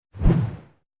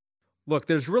Look,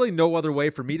 there's really no other way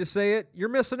for me to say it. You're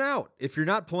missing out. If you're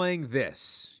not playing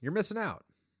this, you're missing out.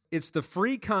 It's the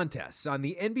free contests on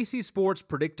the NBC Sports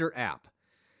Predictor app.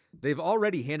 They've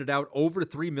already handed out over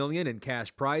 $3 million in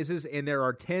cash prizes, and there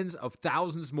are tens of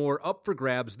thousands more up for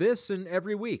grabs this and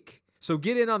every week. So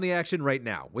get in on the action right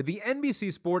now with the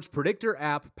NBC Sports Predictor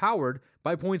app powered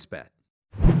by PointsBet.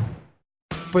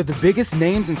 For the biggest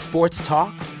names in sports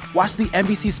talk, watch the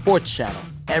NBC Sports Channel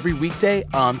every weekday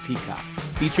on Peacock,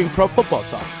 featuring Pro Football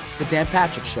Talk, The Dan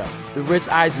Patrick Show, The Rich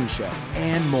Eisen Show,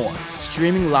 and more.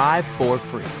 Streaming live for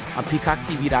free on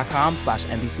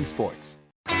peacocktv.com/NBC Sports.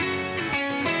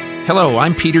 Hello,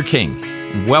 I'm Peter King,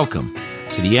 and welcome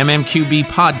to the MMQB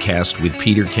podcast with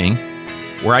Peter King,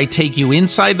 where I take you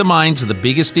inside the minds of the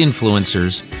biggest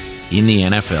influencers in the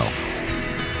NFL.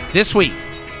 This week,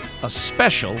 a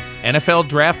special NFL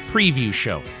draft preview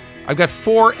show. I've got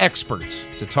 4 experts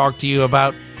to talk to you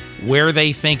about where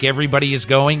they think everybody is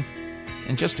going.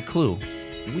 And just a clue,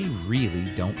 we really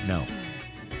don't know.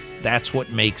 That's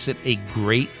what makes it a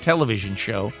great television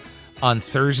show on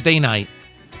Thursday night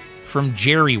from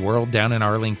Jerry World down in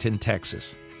Arlington,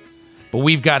 Texas. But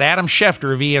we've got Adam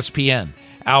Schefter of ESPN,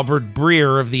 Albert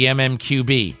Breer of the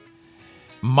MMQB,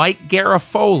 Mike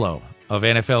Garofolo of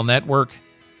NFL Network,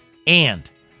 and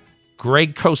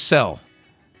Greg Cosell,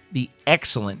 the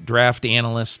excellent draft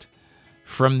analyst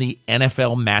from the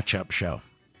NFL Matchup Show.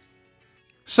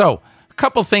 So, a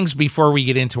couple things before we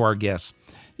get into our guests.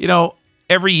 You know,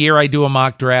 every year I do a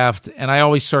mock draft, and I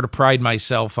always sort of pride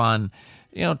myself on,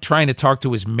 trying to talk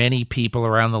to as many people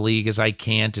around the league as I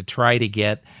can to try to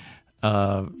get,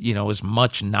 as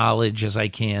much knowledge as I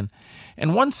can.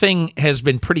 And one thing has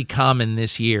been pretty common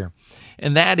this year,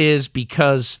 and that is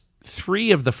because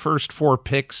 3 of the first 4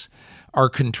 picks are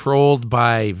controlled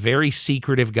by very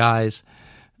secretive guys.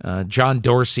 John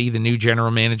Dorsey, the new general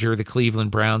manager of the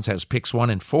Cleveland Browns, has picks 1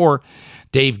 and 4.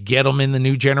 Dave Gettleman, the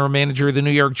new general manager of the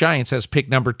New York Giants, has pick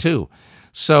number 2.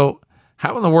 So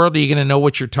how in the world are you going to know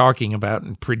what you're talking about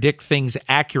and predict things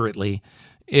accurately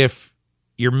if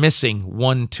you're missing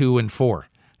 1, 2, and 4?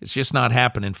 It's just not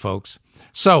happening, folks.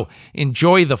 So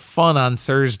enjoy the fun on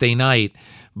Thursday night,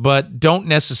 but don't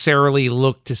necessarily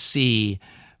look to see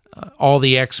all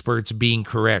the experts being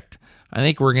correct. I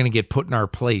think we're going to get put in our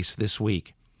place this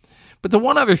week. But the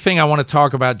one other thing I want to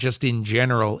talk about just in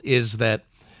general is that,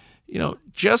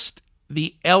 just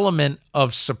the element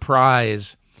of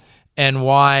surprise and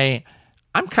why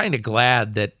I'm kind of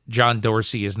glad that John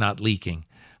Dorsey is not leaking.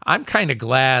 I'm kind of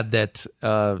glad that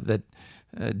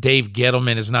Dave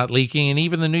Gettleman is not leaking, and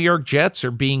even the New York Jets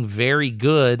are being very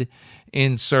good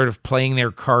in sort of playing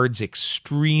their cards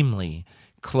extremely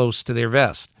close to their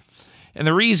vest. And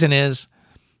the reason is,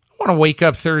 I want to wake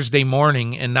up Thursday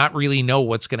morning and not really know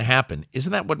what's going to happen.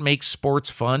 Isn't that what makes sports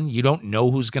fun? You don't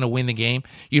know who's going to win the game.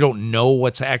 You don't know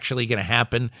what's actually going to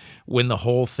happen when the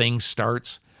whole thing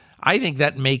starts. I think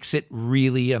that makes it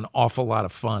really an awful lot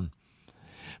of fun.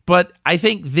 But I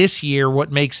think this year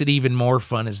what makes it even more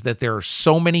fun is that there are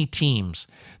so many teams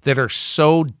that are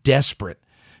so desperate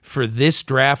for this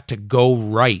draft to go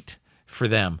right for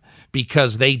them,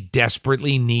 because they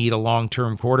desperately need a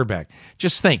long-term quarterback.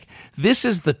 Just think, this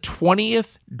is the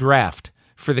 20th draft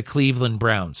for the Cleveland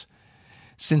Browns.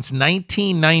 Since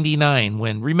 1999,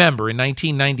 when, remember, in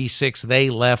 1996, they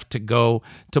left to go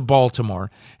to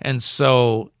Baltimore. And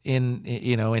so in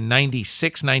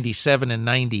 96, 97, and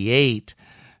 98,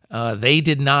 they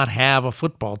did not have a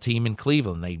football team in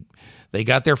Cleveland. They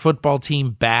got their football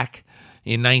team back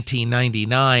in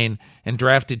 1999 and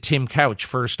drafted Tim Couch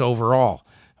first overall.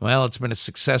 Well, it's been a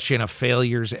succession of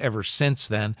failures ever since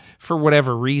then, for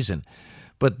whatever reason.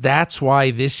 But that's why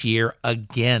this year,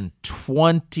 again,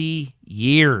 20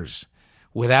 years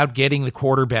without getting the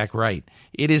quarterback right.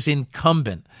 It is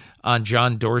incumbent on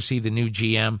John Dorsey, the new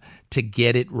GM, to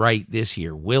get it right this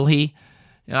year. Will he?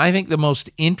 And I think the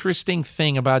most interesting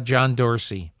thing about John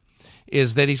Dorsey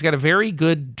is that he's got a very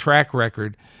good track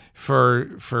record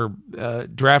for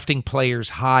drafting players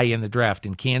high in the draft.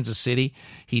 In Kansas City,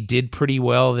 he did pretty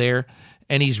well there,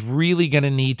 and he's really going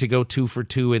to need to go 2 for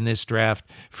 2 in this draft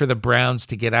for the Browns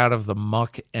to get out of the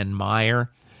muck and mire.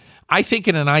 I think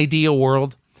in an ideal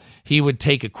world, he would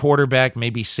take a quarterback,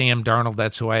 maybe Sam Darnold,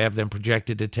 that's who I have them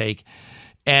projected to take,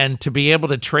 and to be able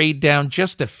to trade down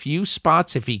just a few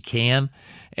spots if he can,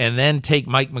 and then take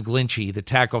Mike McGlinchey, the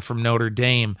tackle from Notre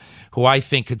Dame, who I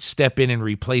think could step in and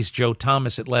replace Joe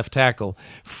Thomas at left tackle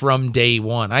from day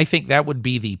one. I think that would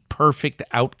be the perfect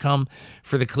outcome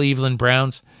for the Cleveland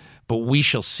Browns, but we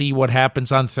shall see what happens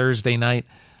on Thursday night.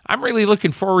 I'm really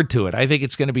looking forward to it. I think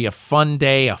it's going to be a fun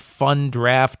day, a fun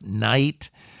draft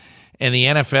night, and the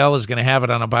NFL is going to have it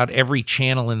on about every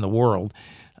channel in the world.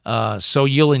 So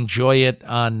you'll enjoy it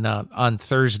on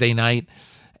Thursday night.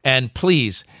 And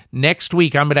please, next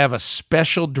week I'm going to have a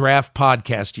special draft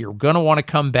podcast. You're going to want to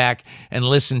come back and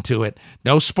listen to it.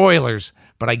 No spoilers,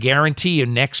 but I guarantee you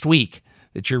next week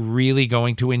that you're really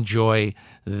going to enjoy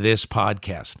this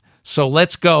podcast. So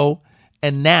let's go.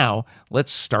 And now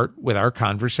let's start with our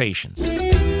conversations.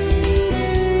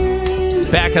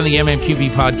 Back on the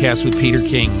MMQB podcast with Peter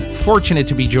King. Fortunate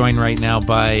to be joined right now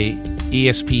by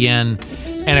ESPN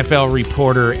NFL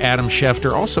reporter Adam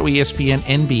Schefter, also ESPN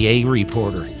NBA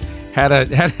reporter. Had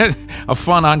a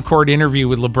fun on-court interview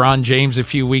with LeBron James a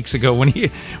few weeks ago when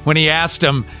he asked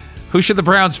him, who should the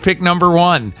Browns pick number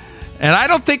one? And I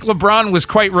don't think LeBron was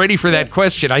quite ready for that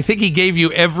question. I think he gave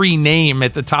you every name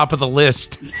at the top of the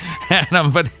list,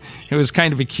 Adam, but it was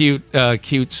kind of a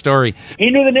cute story. He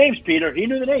knew the names, Peter. He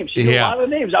knew the names. He knew a lot of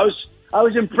the names. I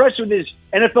was impressed with his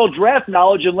NFL draft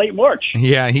knowledge in late March.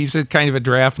 Yeah, he's a kind of a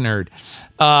draft nerd.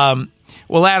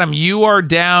 Well, Adam, you are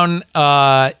down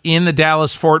in the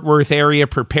Dallas-Fort Worth area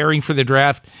preparing for the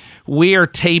draft. We are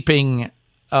taping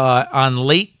on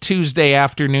late Tuesday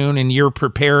afternoon, and you're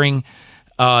preparing.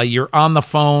 You're on the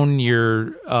phone.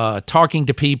 You're talking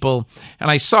to people.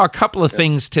 And I saw a couple of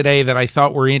things today that I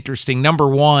thought were interesting. Number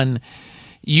one,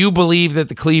 you believe that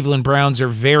the Cleveland Browns are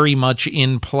very much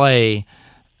in play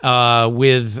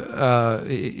with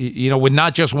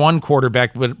not just one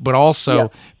quarterback, but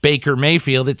also Baker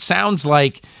Mayfield. It sounds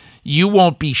like you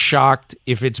won't be shocked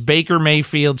if it's Baker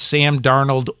Mayfield, Sam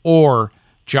Darnold, or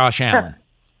Josh Allen.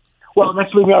 Well,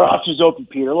 let's leave our options open,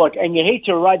 Peter. Look, and you hate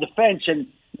to ride the fence and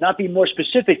not be more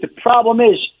specific. The problem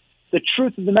is, the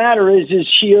truth of the matter is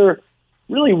here,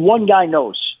 really one guy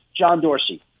knows, John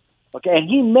Dorsey. Okay, and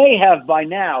he may have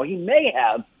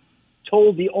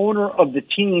told the owner of the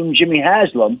team, Jimmy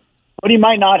Haslam, but he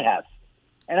might not have.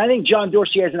 And I think John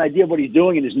Dorsey has an idea of what he's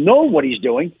doing and has known what he's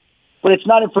doing, but it's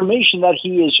not information that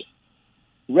he is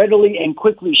readily and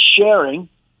quickly sharing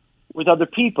with other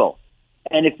people.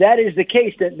 And if that is the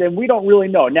case, then we don't really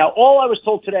know. Now, all I was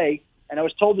told today, and I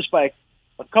was told this by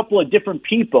a couple of different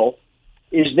people,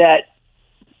 is that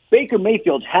Baker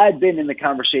Mayfield had been in the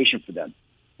conversation for them,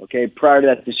 okay, prior to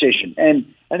that decision.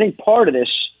 And I think part of this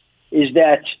is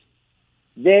that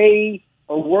they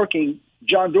are working,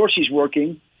 John Dorsey's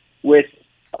working with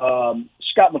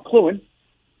Scott McCloughan,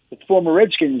 the former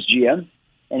Redskins GM,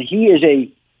 and he is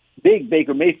a big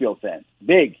Baker Mayfield fan,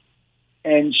 big.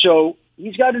 And so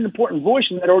he's got an important voice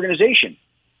in that organization.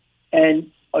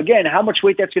 And again, how much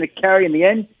weight that's going to carry in the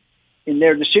end in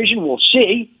their decision, we'll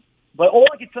see. But all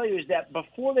I can tell you is that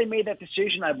before they made that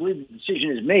decision, I believe the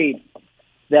decision is made,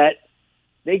 that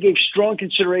they gave strong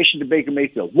consideration to Baker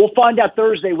Mayfield. We'll find out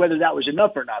Thursday whether that was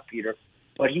enough or not, Peter.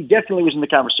 But he definitely was in the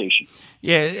conversation.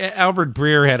 Yeah, Albert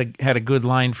Breer had a good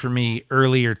line for me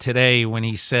earlier today when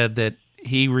he said that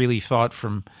he really thought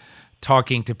from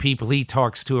talking to people he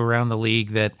talks to around the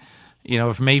league that,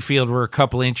 if Mayfield were a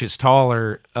couple inches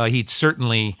taller, he'd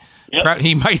certainly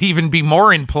he might even be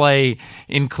more in play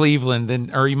in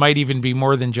Cleveland or he might even be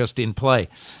more than just in play.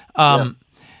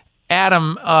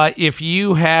 Adam, if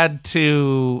you had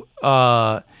to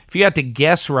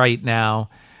guess right now,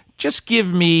 just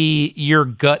give me your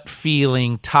gut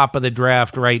feeling, top of the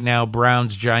draft right now,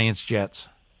 Browns, Giants, Jets.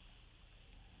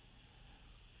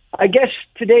 I guess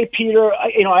today, Peter,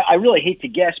 I really hate to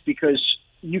guess because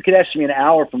you could ask me an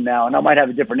hour from now and I might have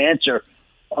a different answer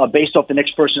based off the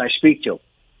next person I speak to.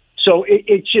 So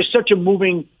it's just such a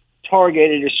moving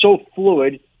target. It is so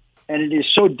fluid, and it is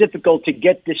so difficult to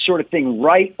get this sort of thing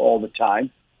right all the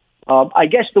time. I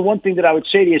guess the one thing that I would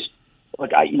say to you is,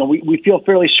 look, we feel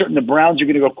fairly certain the Browns are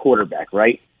going to go quarterback,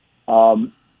 right?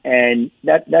 And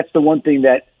that's the one thing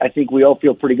that I think we all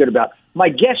feel pretty good about. My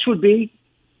guess would be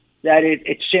that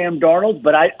it's Sam Darnold,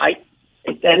 but I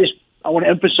want to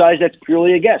emphasize that's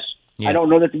purely a guess. Yeah. I don't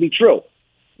know that to be true.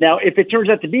 Now, if it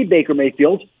turns out to be Baker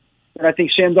Mayfield, then I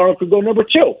think Sam Darnold could go number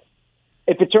 2.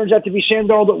 If it turns out to be Sam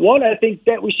Darnold at 1, I think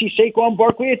that we see Saquon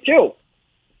Barkley at 2.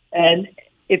 And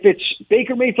if it's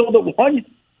Baker Mayfield at 1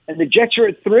 and the Jets are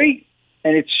at 3,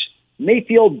 and it's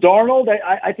Mayfield Darnold,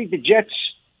 I think the Jets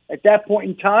at that point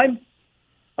in time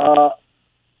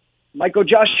might go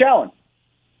Josh Allen.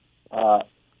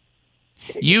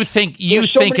 You think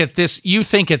at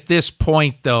this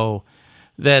point though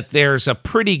that there's a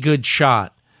pretty good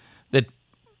shot that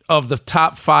of the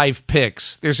top 5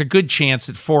 picks, there's a good chance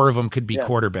that 4 of them could be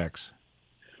quarterbacks.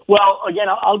 Well, again,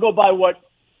 I'll go by what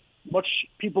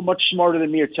people much smarter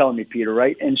than me are telling me, Peter,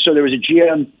 right? And so there was a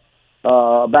GM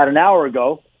about an hour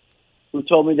ago who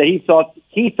told me that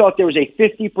he thought there was a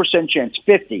 50% chance,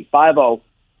 50,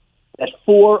 that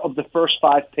 4 of the first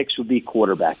 5 picks would be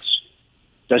quarterbacks.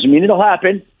 Doesn't mean it'll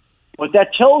happen, But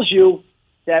that tells you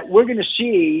that we're going to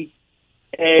see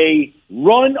a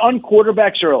run on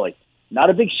quarterbacks early.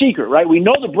 Not a big secret, right? We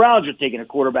know the Browns are taking a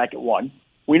quarterback at 1.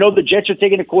 We know the Jets are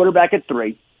taking a quarterback at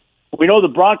 3. We know the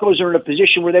Broncos are in a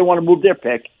position where they want to move their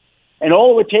pick. And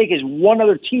all it would take is one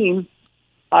other team,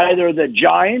 either the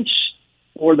Giants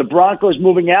or the Broncos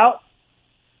moving out,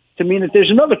 to mean that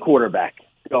there's another quarterback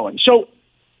going. So,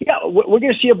 yeah, we're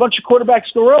going to see a bunch of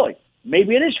quarterbacks go early.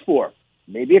 Maybe it is 4.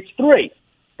 Maybe it's 3.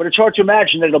 But it's hard to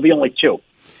imagine that it'll be only 2.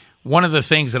 One of the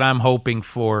things that I'm hoping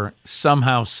for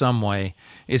somehow, some way,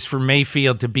 is for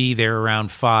Mayfield to be there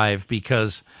around 5,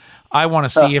 because I want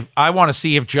to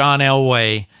see if John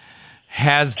Elway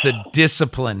has the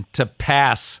discipline to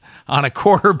pass on a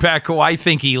quarterback who I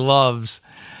think he loves,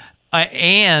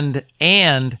 and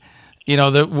you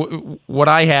know, what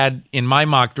I had in my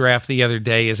mock draft the other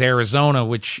day is Arizona,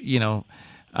 which, you know,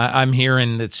 I'm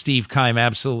hearing that Steve Keim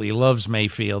absolutely loves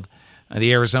Mayfield,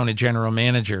 the Arizona general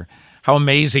manager. How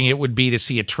amazing it would be to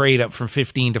see a trade up from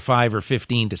 15 to 5 or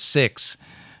 15 to 6,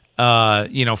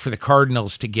 you know, for the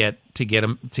Cardinals to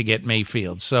get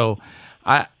Mayfield. So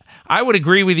I would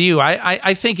agree with you.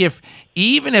 I think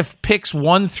even if picks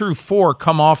 1 through 4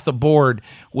 come off the board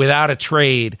without a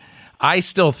trade, I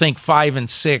still think 5 and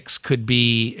 6 could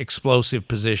be explosive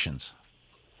positions.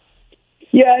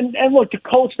 Yeah, and look, the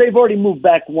Colts, they've already moved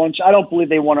back once. I don't believe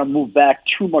they want to move back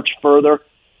too much further.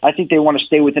 I think they want to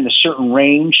stay within a certain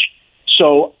range.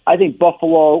 So I think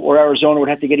Buffalo or Arizona would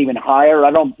have to get even higher.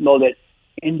 I don't know that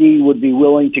Indy would be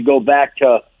willing to go back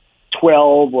to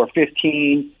 12 or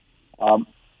 15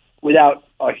 without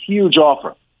a huge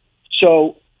offer.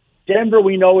 So Denver,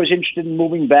 we know, is interested in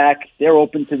moving back. They're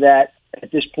open to that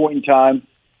at this point in time.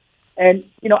 And,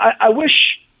 you know, I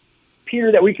wish,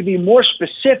 Peter, that we could be more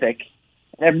specific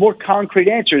and have more concrete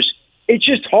answers. It's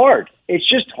just hard. It's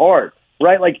just hard,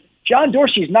 right? Like, John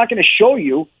Dorsey is not going to show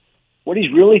you what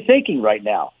he's really thinking right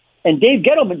now. And Dave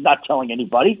Gettleman's not telling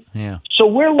anybody. Yeah. So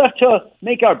we're left to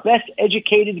make our best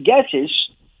educated guesses.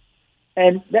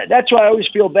 And that's why I always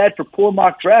feel bad for poor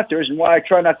mock drafters and why I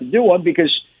try not to do one,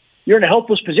 because you're in a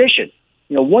helpless position.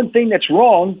 You know, one thing that's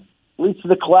wrong leads to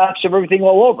the collapse of everything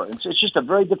all over. It's just a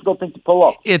very difficult thing to pull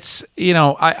up. It's, you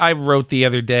know, I wrote the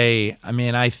other day, I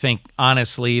mean, I think,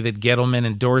 honestly, that Gettleman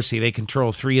and Dorsey, they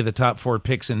control 3 of the top 4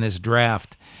 picks in this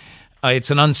draft.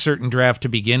 It's an uncertain draft to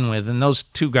begin with, and those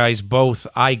 2 guys both,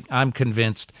 I'm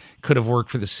convinced, could have worked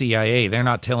for the CIA. They're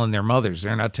not telling their mothers.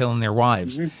 They're not telling their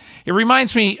wives. Mm-hmm. It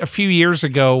reminds me a few years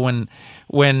ago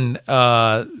when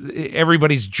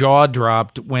everybody's jaw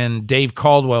dropped when Dave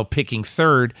Caldwell, picking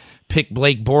 3rd, picked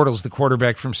Blake Bortles, the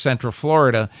quarterback from Central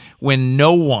Florida, when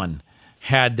no one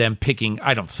had them picking,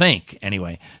 I don't think,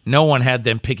 anyway, no one had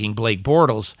them picking Blake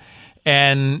Bortles.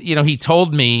 And, you know, he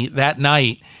told me that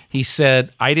night, he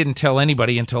said, I didn't tell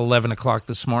anybody until 11 o'clock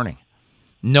this morning.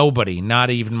 Nobody, not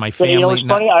even my family. You know, it's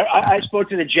funny. I spoke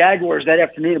to the Jaguars that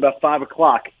afternoon about 5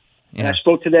 o'clock, and I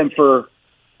spoke to them for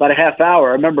about a half hour,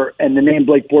 I remember, and the name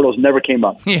Blake Bortles never came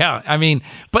up. Yeah, I mean,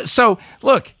 but so,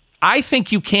 look, I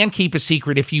think you can keep a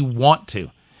secret if you want to.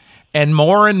 And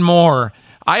more,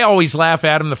 I always laugh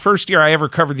at him. The first year I ever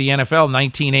covered the NFL,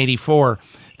 1984,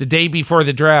 the day before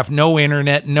the draft, no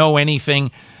internet, no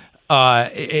anything.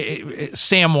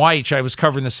 Sam Weich, I was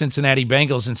covering the Cincinnati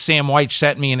Bengals, and Sam Weich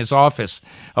sat me in his office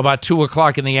about 2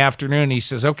 o'clock in the afternoon. He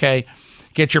says, okay,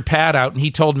 get your pad out. And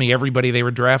he told me everybody they were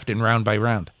drafting round by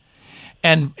round.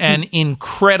 And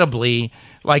incredibly,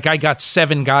 like, I got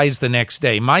 7 guys the next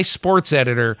day. My sports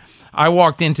editor, I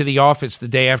walked into the office the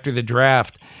day after the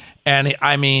draft, and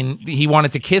I mean, he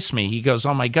wanted to kiss me. He goes,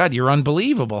 oh my God, you're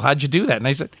unbelievable. How'd you do that? And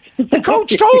I said, the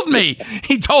coach told me.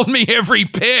 He told me every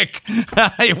pick.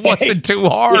 It wasn't too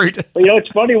hard. You know, it's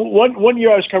funny. One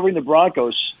year I was covering the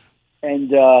Broncos,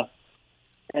 and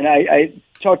I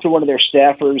talked to one of their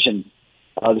staffers, and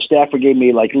the staffer gave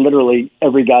me, like, literally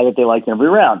every guy that they liked in every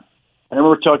round. And I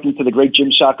remember talking to the great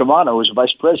Jim Sacamano, who was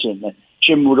vice president. And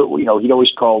Jim would, you know, he'd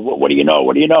always call, what do you know?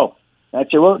 What do you know? And I'd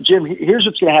say, well, Jim, here's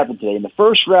what's going to happen today. In the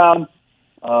first round,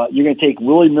 you're going to take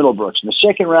Willie Middlebrooks. In the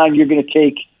second round, you're going to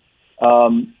take,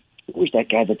 who was that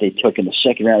guy that they took in the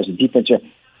second round as a defensive?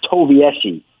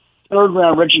 Toviesi. Third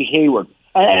round, Reggie Hayward.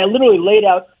 And I literally laid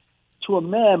out to a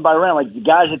man by round, like, the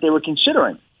guys that they were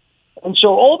considering. And so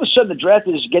all of a sudden, the draft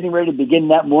is getting ready to begin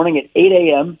that morning at 8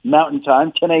 a.m. Mountain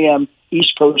Time, 10 a.m.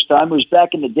 East Coast time. It was back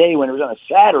in the day when it was on a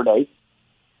Saturday.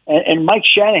 And Mike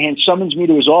Shanahan summons me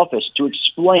to his office to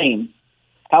explain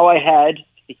how I had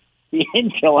the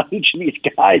intel on each of these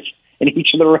guys in each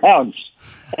of the rounds.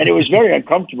 And it was very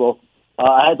uncomfortable.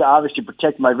 I had to obviously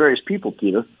protect my various people,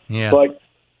 Peter. Yeah. But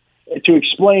to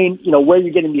explain, you know, where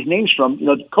you're getting these names from, you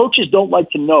know, the coaches don't like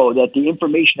to know that the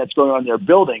information that's going on in their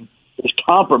building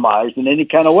compromised in any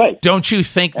kind of way. Don't you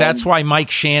think that's why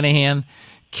Mike Shanahan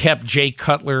kept Jay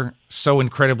Cutler so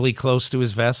incredibly close to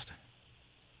his vest?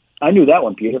 I knew that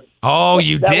one, Peter. Oh,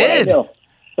 you did?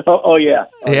 Oh, yeah.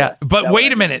 Yeah. But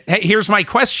wait a minute. Hey, here's my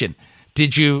question.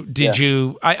 Did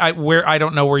you, I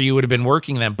don't know where you would have been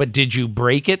working then, but did you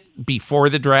break it before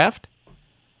the draft?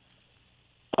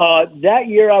 That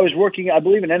year I was working, I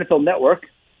believe, in NFL Network.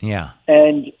 Yeah.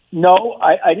 And no,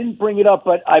 I didn't bring it up,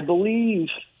 but I believe,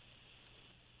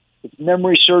 if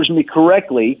memory serves me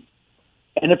correctly,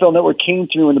 NFL Network came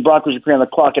to me when the Broncos were on the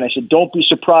clock, and I said, don't be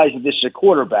surprised if this is a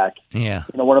quarterback. Yeah.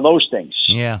 One of those things.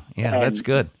 Yeah, and that's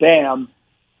good. Bam,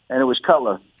 and it was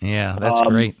Cutler. Yeah, that's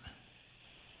great.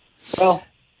 Well,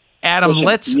 Adam,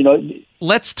 listen,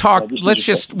 let's talk.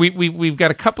 We've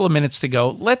got a couple of minutes to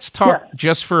go. Let's talk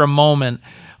just for a moment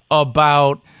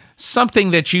about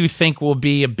something that you think will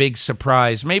be a big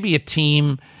surprise. Maybe a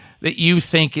team that you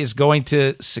think is going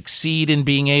to succeed in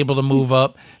being able to move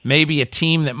up. Maybe a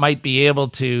team that might be able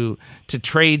to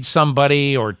trade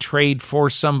somebody or trade for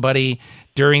somebody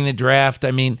during the draft.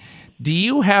 I mean, do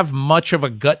you have much of a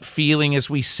gut feeling as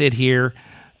we sit here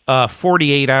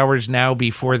 48 hours now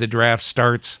before the draft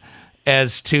starts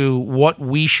as to what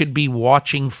we should be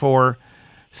watching for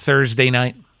Thursday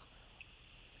night?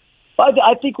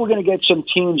 I think we're going to get some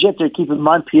teams yet to keep in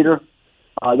mind, Peter.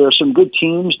 There are some good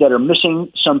teams that are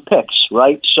missing some picks,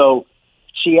 right? So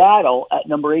Seattle at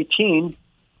number 18,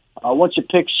 once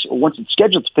it's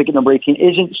scheduled to pick at number 18,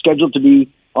 isn't scheduled to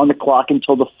be on the clock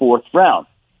until the fourth round.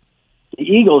 The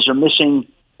Eagles are missing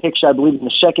picks, I believe, in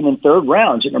the second and third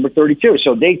rounds at number 32.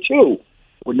 So they, too,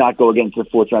 would not go again to the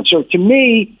fourth round. So to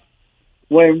me,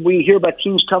 when we hear about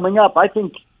teams coming up, I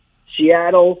think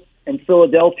Seattle and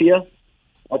Philadelphia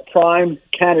are prime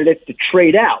candidates to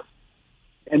trade out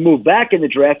and move back in the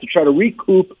draft to try to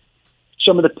recoup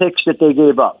some of the picks that they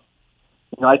gave up.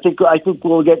 I think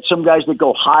we'll get some guys that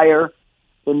go higher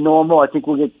than normal. I think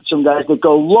we'll get some guys that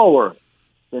go lower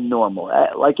than normal,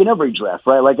 like in every draft,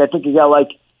 right? Like I think a guy like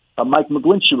Mike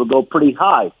McGlinchey will go pretty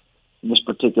high in this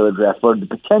particular draft, or the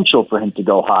potential for him to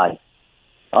go high.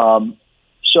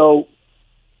 So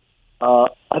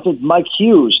I think Mike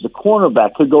Hughes, the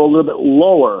cornerback, could go a little bit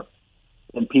lower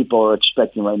than people are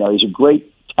expecting right now. He's a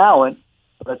great talent,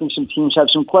 but I think some teams have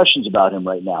some questions about him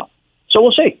right now. So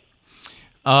we'll see.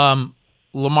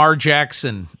 Lamar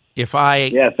Jackson,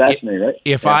 fascinating, right?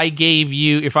 If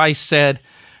I said,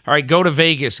 all right, go to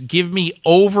Vegas, give me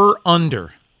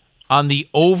over-under on the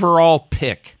overall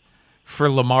pick for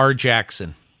Lamar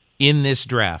Jackson in this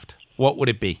draft, what would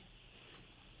it be?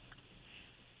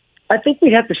 I think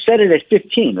we'd have to set it at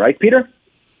 15, right, Peter?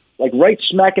 Like right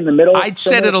smack in the middle. I'd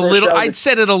set it a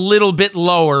little bit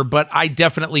lower, but I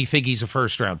definitely think he's a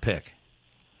first-round pick.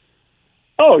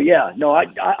 Oh, yeah. No,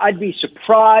 I'd be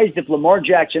surprised if Lamar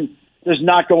Jackson does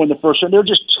not go in the first round. There are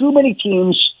just too many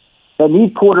teams that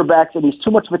need quarterbacks, and he's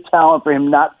too much of a talent for him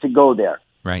not to go there.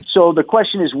 Right. So the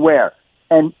question is where.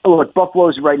 And look,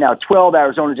 Buffalo's right now 12,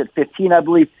 Arizona's at 15, I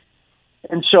believe.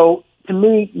 And so to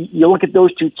me, you look at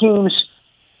those two teams,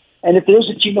 and if there's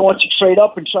a team that wants to trade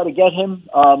up and try to get him,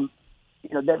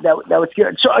 that would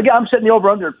scare. So again, I'm setting the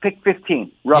over/under at pick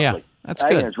 15, roughly. Yeah, that's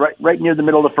good. It's right near the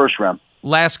middle of the first round.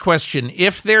 Last question: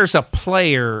 if there's a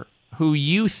player who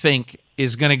you think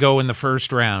is going to go in the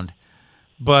first round,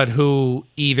 but who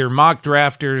either mock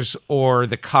drafters or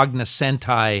the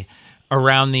cognoscenti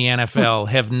around the NFL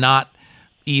have not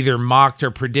either mocked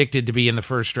or predicted to be in the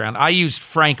first round, I used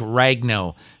Frank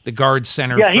Ragnow, the guard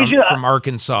center from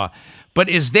Arkansas. But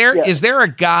is there a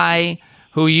guy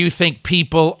who you think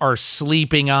people are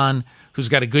sleeping on who's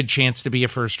got a good chance to be a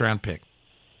first-round pick?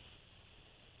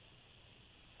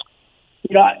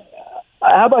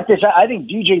 How about this? I think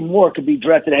DJ Moore could be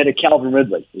drafted ahead of Calvin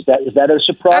Ridley. Is that a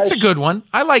surprise? That's a good one.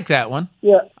 I like that one.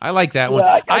 Yeah, I like that one.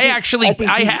 I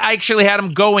actually had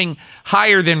him going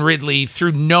higher than Ridley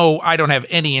through I don't have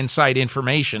any inside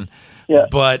information. Yeah.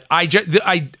 But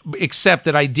I accept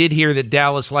that I did hear that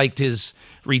Dallas liked his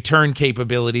return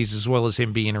capabilities as well as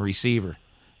him being a receiver.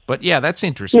 But yeah, that's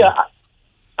interesting. Yeah,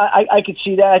 I could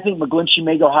see that. I think McGlinchey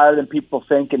may go higher than people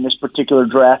think in this particular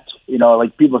draft.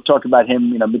 Like people talk about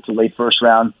him, mid to late first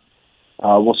round.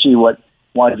 We'll see what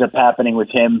winds up happening with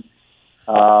him.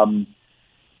 But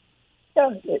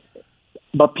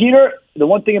Peter, the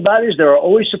one thing about it is there are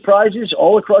always surprises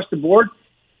all across the board.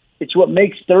 It's what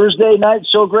makes Thursday night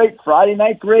so great, Friday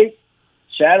night great,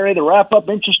 Saturday the wrap up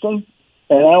interesting,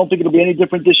 and I don't think it'll be any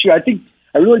different this year.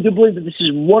 I really do believe that this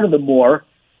is one of the more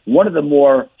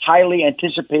highly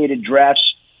anticipated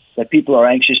drafts that people are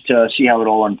anxious to see how it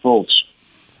all unfolds.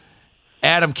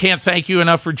 Adam, can't thank you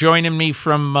enough for joining me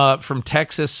from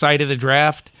Texas, site of the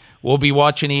draft. We'll be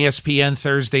watching ESPN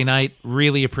Thursday night.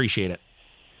 Really appreciate it.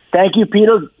 Thank you,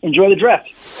 Peter. Enjoy the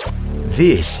draft.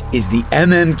 This is the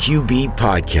MMQB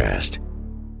podcast.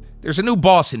 There's a new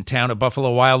boss in town at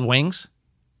Buffalo Wild Wings,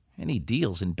 and he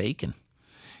deals in bacon.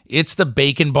 It's the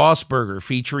Bacon Boss Burger,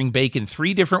 featuring bacon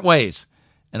 3 different ways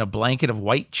and a blanket of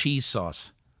white cheese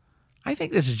sauce. I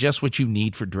think this is just what you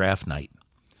need for draft night.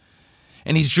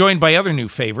 And he's joined by other new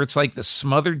favorites like the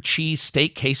smothered cheese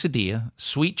steak quesadilla,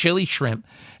 sweet chili shrimp,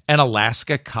 and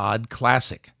Alaska cod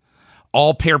classic.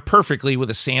 All pair perfectly with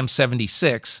a Sam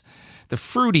 76, the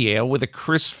fruity ale with a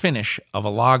crisp finish of a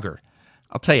lager.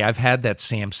 I'll tell you, I've had that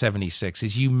Sam 76.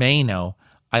 As you may know,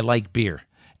 I like beer,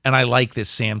 and I like this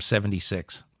Sam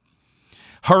 76.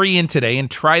 Hurry in today and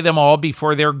try them all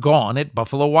before they're gone at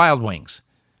Buffalo Wild Wings.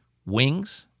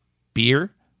 Wings,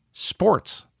 beer,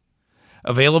 sports.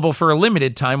 Available for a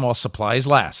limited time while supplies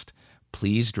last.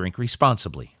 Please drink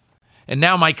responsibly. And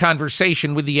now my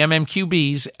conversation with the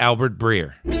MMQB's Albert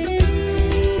Breer.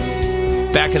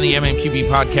 Back in the MMQB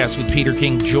podcast with Peter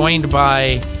King, joined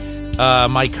by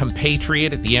my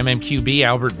compatriot at the MMQB,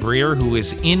 Albert Breer, who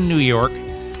is in New York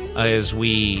as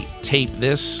we tape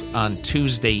this on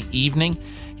Tuesday evening.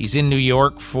 He's in New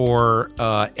York for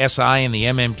SI and the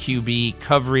MMQB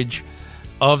coverage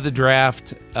of the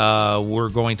draft. We're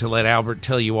going to let Albert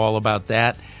tell you all about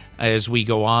that as we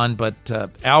go on. But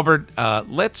Albert,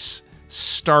 let's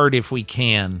start, if we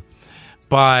can,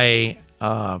 by,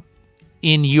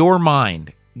 in your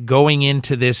mind, going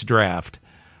into this draft,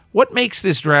 what makes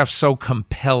this draft so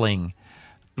compelling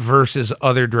versus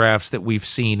other drafts that we've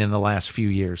seen in the last few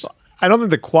years? I don't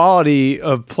think the quality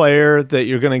of player that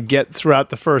you're going to get throughout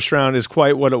the first round is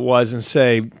quite what it was in,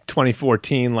 say,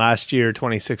 2014, last year,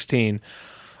 2016.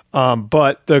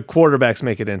 But the quarterbacks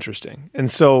make it interesting.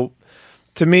 And so,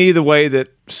 to me, the way that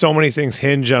so many things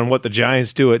hinge on what the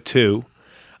Giants do at 2,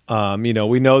 we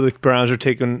know the Browns are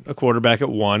taking a quarterback at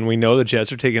 1. We know the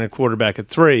Jets are taking a quarterback at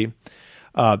 3.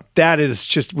 That is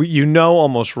just,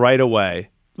 almost right away,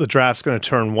 the draft's going to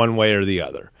turn one way or the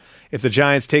other. If the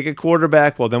Giants take a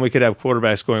quarterback, well, then we could have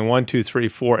quarterbacks going 1, 2, 3,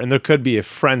 4, and there could be a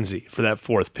frenzy for that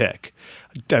 4th pick.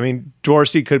 I mean,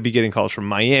 Dorsey could be getting calls from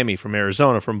Miami, from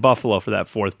Arizona, from Buffalo for that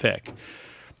 4th pick.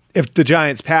 If the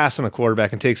Giants pass on a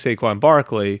quarterback and take Saquon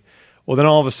Barkley, well, then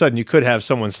all of a sudden you could have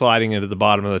someone sliding into the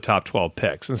bottom of the top 12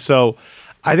 picks. And so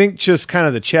I think just kind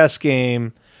of the chess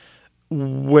game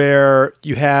where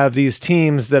you have these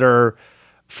teams that are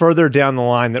further down the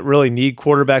line that really need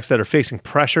quarterbacks, that are facing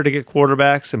pressure to get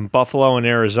quarterbacks in Buffalo and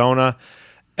Arizona.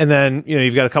 And then,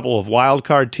 you've got a couple of wild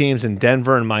card teams in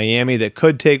Denver and Miami that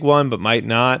could take one but might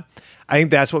not. I think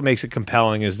that's what makes it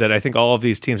compelling, is that I think all of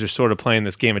these teams are sort of playing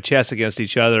this game of chess against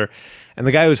each other. And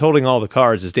the guy who's holding all the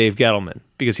cards is Dave Gettleman,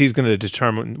 because he's going to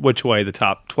determine which way the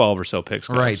top 12 or so picks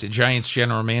goes. Right, the Giants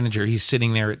general manager, he's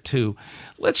sitting there at 2.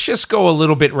 Let's just go a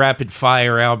little bit rapid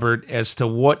fire, Albert, as to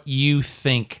what you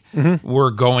think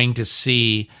we're going to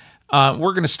see.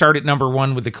 We're going to start at number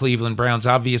 1 with the Cleveland Browns.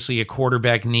 Obviously, a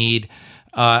quarterback need.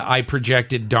 I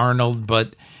projected Darnold,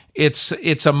 but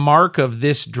it's a mark of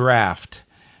this draft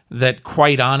that,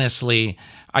 quite honestly,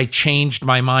 I changed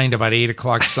my mind about 8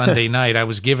 o'clock Sunday night. I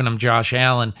was giving him Josh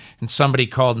Allen, and somebody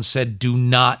called and said, do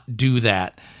not do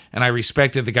that. And I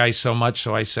respected the guy so much,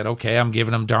 so I said, okay, I'm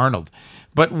giving him Darnold.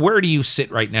 But where do you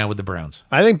sit right now with the Browns?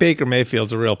 I think Baker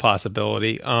Mayfield's a real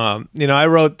possibility. I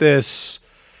wrote this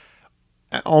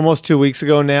almost 2 weeks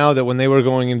ago now, that when they were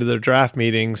going into their draft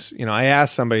meetings, I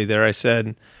asked somebody there, I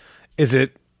said, is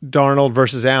it Darnold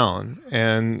versus Allen?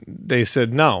 And they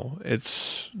said, no,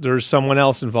 there's someone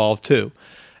else involved too.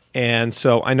 And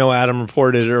so I know Adam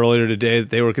reported earlier today that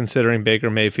they were considering Baker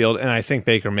Mayfield, and I think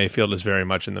Baker Mayfield is very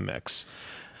much in the mix.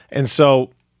 And so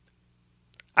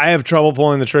I have trouble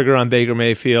pulling the trigger on Baker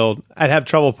Mayfield. I'd have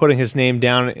trouble putting his name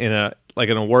down in a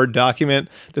Word document,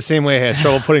 the same way I had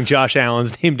trouble putting Josh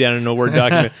Allen's name down in a Word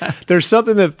document. There's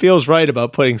something that feels right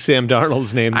about putting Sam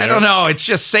Darnold's name there. I don't know. It's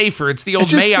just safer. It's the old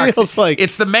Mayock.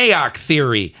 It's the Mayock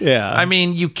theory. Yeah. I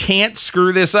mean, you can't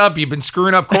screw this up. You've been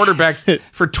screwing up quarterbacks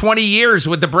for 20 years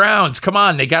with the Browns. Come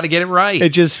on. They got to get it right. It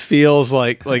just feels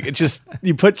like it just,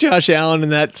 you put Josh Allen in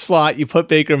that slot, you put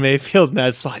Baker Mayfield in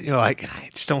that slot. You're like, I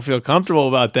just don't feel comfortable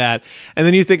about that. And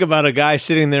then you think about a guy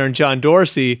sitting there in John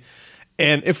Dorsey,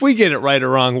 and if we get it right or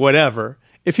wrong, whatever.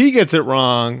 If he gets it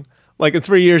wrong, like in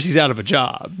 3 years, he's out of a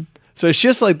job. So it's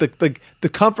just like the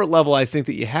comfort level I think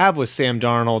that you have with Sam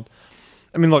Darnold.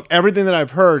 I mean, look, everything that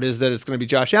I've heard is that it's going to be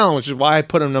Josh Allen, which is why I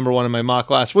put him number 1 in my mock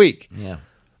last week. Yeah.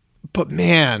 But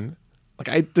man,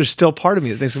 there's still part of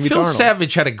me that thinks it's going to be Darnold. Phil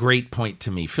Savage had a great point to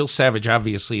me. Phil Savage,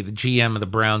 obviously, the GM of the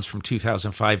Browns from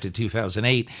 2005 to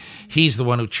 2008. He's the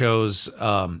one who chose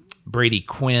Brady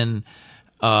Quinn.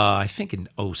 I think in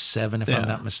 2007, if I'm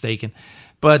not mistaken.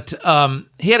 But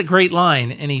he had a great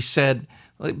line, and he said,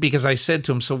 because I said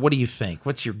to him, so what do you think?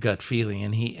 What's your gut feeling?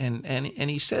 And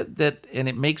he said that, and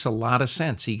it makes a lot of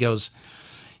sense. He goes,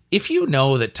 if you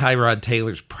know that Tyrod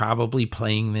Taylor's probably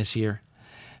playing this year,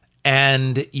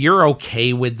 and you're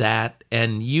okay with that,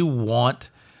 and you want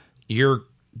your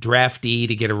draftee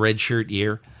to get a redshirt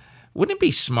year, wouldn't it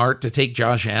be smart to take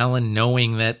Josh Allen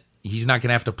knowing that he's not going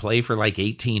to have to play for like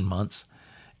 18 months?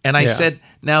 And I said,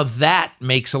 now that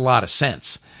makes a lot of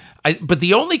sense. But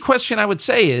the only question I would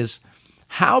say is,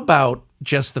 how about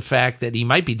just the fact that he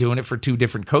might be doing it for two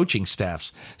different coaching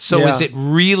staffs? So is it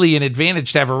really an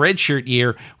advantage to have a redshirt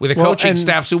year with a coaching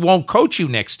staff who won't coach you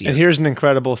next year? And here's an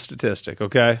incredible statistic,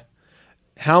 okay?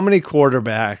 How many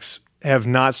quarterbacks have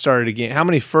not started a game? How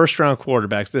many first-round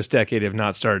quarterbacks this decade have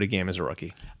not started a game as a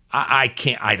rookie?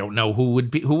 I don't know who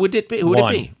would be. Who would it be? Who would it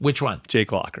be? Which one?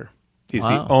 Jake Locker. He's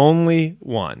the only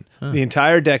one the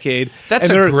entire decade. That's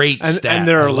a great stat. And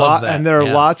there are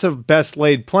lots of best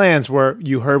laid plans where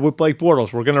you heard with Blake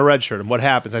Bortles, we're going to redshirt him. What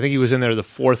happens? I think he was in there the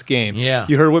fourth game. Yeah.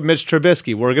 You heard with Mitch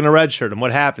Trubisky, we're going to redshirt him.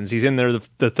 What happens? He's in there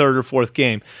the third or fourth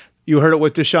game. You heard it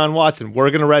with Deshaun Watson.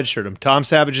 We're going to redshirt him. Tom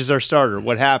Savage is our starter.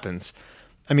 What happens?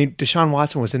 I mean, Deshaun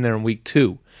Watson was in there in week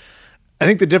 2. I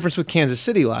think the difference with Kansas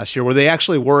City last year, where they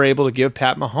actually were able to give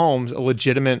Pat Mahomes a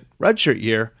legitimate redshirt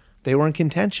year, they were in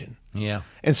contention. Yeah.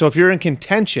 And so if you're in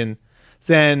contention,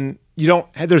 then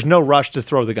there's no rush to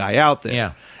throw the guy out there.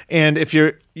 Yeah. And if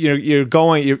you're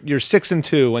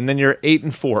 6-2 and then you're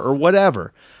 8-4 or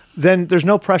whatever, then there's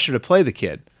no pressure to play the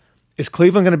kid. Is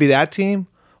Cleveland going to be that team,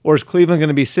 or is Cleveland going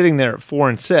to be sitting there at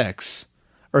 4-6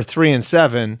 or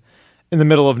 3-7 in the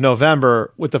middle of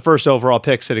November with the first overall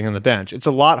pick sitting on the bench? It's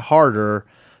a lot harder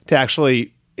to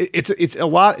actually. It's a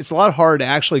lot harder to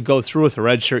actually go through with a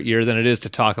redshirt year than it is to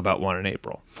talk about one in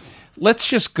April. Let's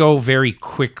just go very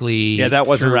quickly. Yeah, that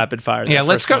wasn't rapid fire. Yeah,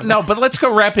 let's go. No, but let's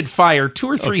go rapid fire. 2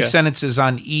 or 3 sentences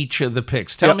on each of the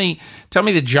picks. Tell me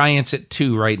the Giants at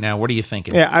 2 right now. What are you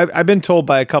thinking? Yeah, I've been told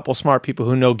by a couple smart people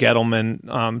who know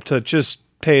Gettleman to just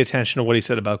pay attention to what he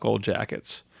said about gold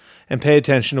jackets and pay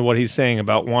attention to what he's saying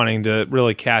about wanting to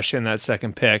really cash in that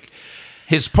second pick.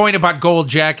 His point about gold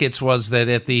jackets was that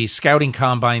at the scouting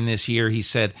combine this year, he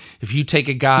said, if you take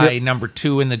a guy number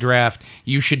 2 in the draft,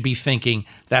 you should be thinking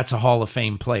that's a Hall of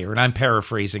Fame player. And I'm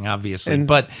paraphrasing, obviously.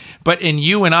 But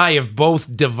you and I have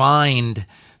both divined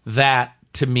that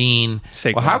to mean,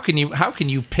 Saquon. Well, how can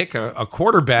you pick a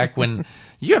quarterback when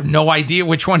you have no idea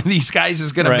which one of these guys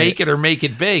is going to make it or make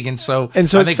it big? And so I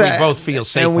think we both feel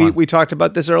Saquon. And we talked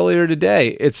about this earlier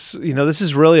today. It's, this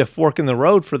is really a fork in the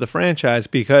road for the franchise,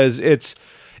 because it's,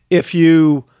 if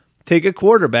you take a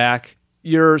quarterback,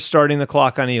 you're starting the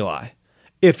clock on Eli.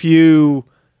 If you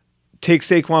take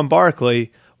Saquon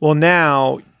Barkley, well,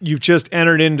 now you've just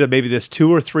entered into maybe this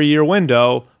 2 or 3 year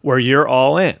window where you're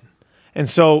all in. And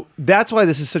so that's why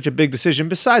this is such a big decision,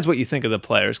 besides what you think of the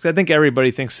players. Because I think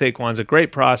everybody thinks Saquon's a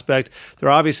great prospect. There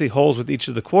are obviously holes with each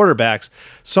of the quarterbacks.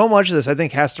 So much of this, I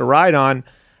think, has to ride on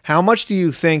how much do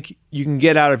you think you can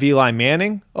get out of Eli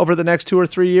Manning over the next 2 or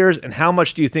 3 years, and how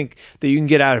much do you think that you can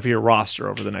get out of your roster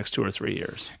over the next 2 or 3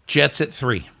 years? Jets at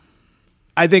 3.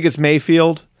 I think it's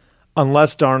Mayfield,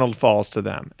 unless Darnold falls to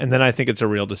them. And then I think it's a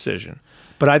real decision.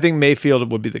 But I think Mayfield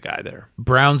would be the guy there.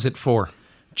 Browns at 4.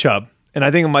 Chubb. And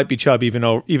I think it might be Chubb even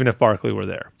if Barkley were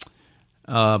there.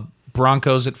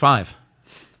 Broncos at 5.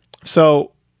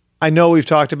 So I know we've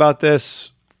talked about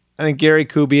this. I think Gary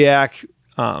Kubiak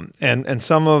and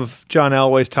some of John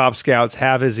Elway's top scouts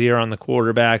have his ear on the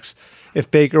quarterbacks.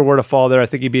 If Baker were to fall there, I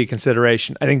think he'd be a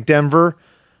consideration. I think Denver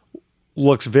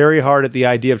looks very hard at the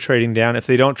idea of trading down. If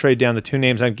they don't trade down, the 2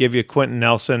 names I'd give you, Quentin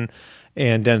Nelson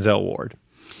and Denzel Ward.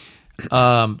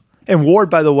 And Ward,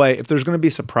 by the way, if there's going to be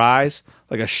a surprise,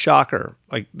 like a shocker,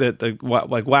 like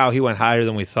wow, he went higher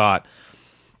than we thought,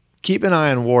 keep an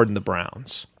eye on Ward and the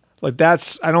Browns. I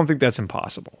don't think that's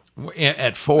impossible.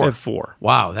 At 4? At 4.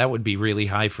 Wow, that would be really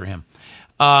high for him.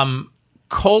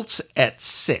 Colts at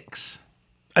 6.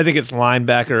 I think it's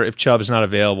linebacker. If Chubb is not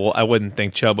available, I wouldn't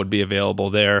think Chubb would be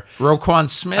available there. Roquan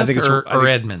Smith or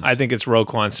Edmonds? I think it's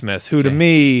Roquan Smith, who to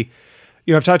me,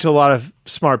 I've talked to a lot of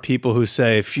smart people who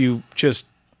say if you just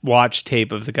watch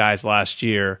tape of the guys last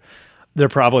year, there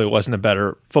probably wasn't a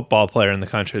better football player in the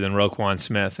country than Roquan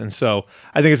Smith. And so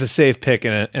I think it's a safe pick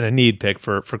and a need pick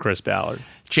for Chris Ballard.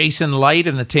 Jason Light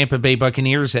and the Tampa Bay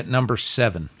Buccaneers at number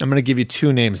 7. I'm going to give you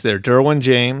 2 names there, Derwin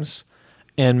James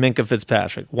and Minkah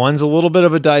Fitzpatrick. One's a little bit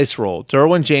of a dice roll.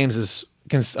 Derwin James is,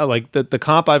 like the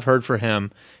comp I've heard for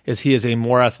him is he is a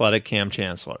more athletic Cam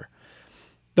Chancellor.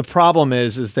 The problem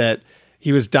is that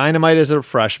He was dynamite as a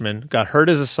freshman, got hurt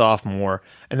as a sophomore,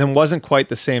 and then wasn't quite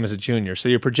the same as a junior. So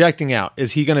you're projecting out,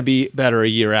 is he going to be better a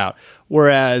year out?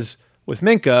 Whereas with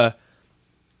Minkah,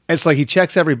 it's like he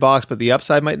checks every box, but the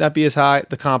upside might not be as high.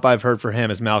 The comp I've heard for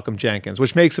him is Malcolm Jenkins,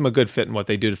 which makes him a good fit in what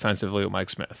they do defensively with Mike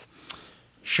Smith.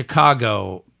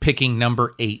 Chicago picking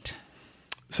number 8.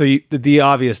 So the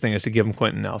obvious thing is to give him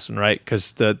Quentin Nelson, right?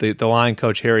 Because the line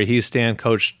coach Harry Hiestand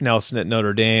coached Nelson at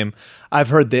Notre Dame. I've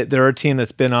heard that they're a team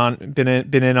that's been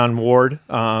in on Ward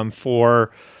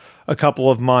for a couple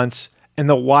of months. And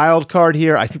the wild card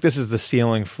here, I think this is the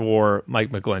ceiling for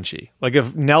Mike McGlinchey. Like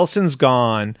if Nelson's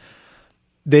gone,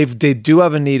 they do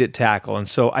have a need at tackle, and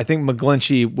so I think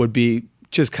McGlinchey would be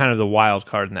just kind of the wild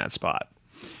card in that spot.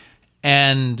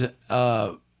 And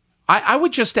I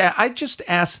would just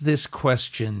ask this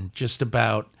question just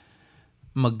about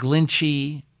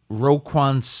McGlinchey,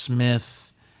 Roquan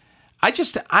Smith.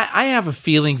 I have a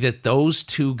feeling that those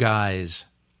two guys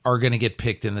are going to get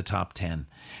picked in the top 10.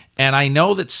 And I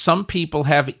know that some people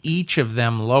have each of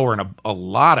them lower, and a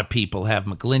lot of people have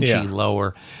McGlinchey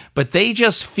lower. But they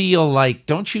just feel like,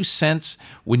 don't you sense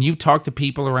when you talk to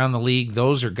people around the league,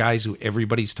 those are guys who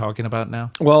everybody's talking about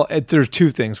now? Well, there's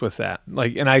two things with that.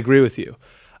 And I agree with you.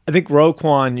 I think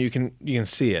Roquan, you can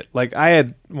see it. Like I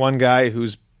had one guy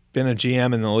who's been a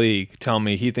GM in the league tell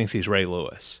me he thinks he's Ray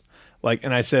Lewis.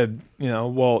 And I said,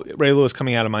 well, Ray Lewis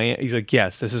coming out of Miami. He's like,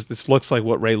 yes, this looks like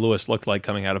what Ray Lewis looked like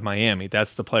coming out of Miami.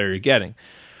 That's the player you're getting.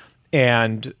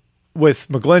 And with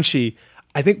McGlinchey,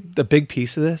 I think the big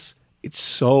piece of this, it's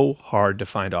so hard to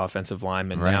find offensive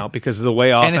linemen now because of the way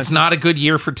offense. And it's not a good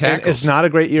year for tackles. It's not a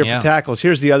great year for tackles.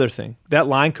 Here's the other thing. That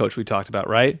line coach we talked about,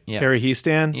 right? Yeah. Harry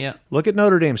Hiestand. Yeah. Look at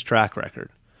Notre Dame's track record.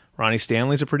 Ronnie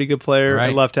Stanley's a pretty good player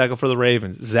at left tackle for the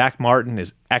Ravens. Zach Martin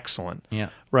is excellent. Yeah.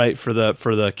 Right, for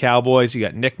the Cowboys. You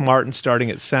got Nick Martin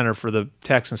starting at center for the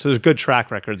Texans. So there's a good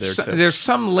track record there, too. There's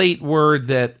some late word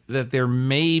that there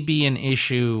may be an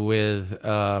issue with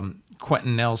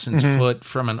Quentin Nelson's foot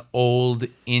from an old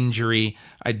injury.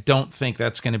 I don't think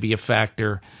that's going to be a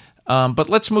factor. But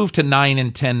let's move to 9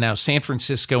 and 10 now. San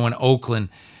Francisco and Oakland.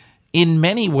 In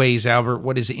many ways, Albert,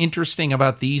 what is interesting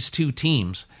about these two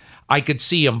teams, I could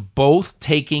see them both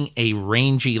taking a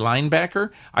rangy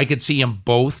linebacker. I could see them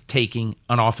both taking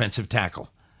an offensive tackle.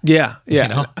 Yeah.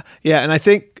 And I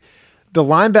think the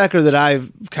linebacker that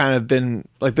I've kind of been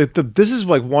like, this is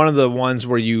like one of the ones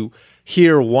where you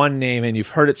hear one name and you've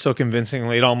heard it so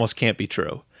convincingly it almost can't be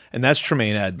true. And that's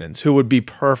Tremaine Edmonds, who would be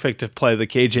perfect to play the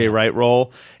KJ Wright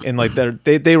role. And like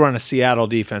they run a Seattle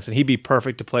defense, and he'd be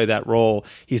perfect to play that role.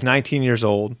 He's 19 years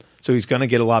old, so he's going to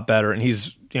get a lot better, and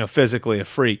he's physically a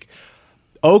freak.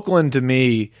 Oakland to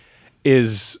me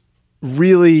is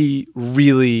really,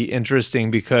 really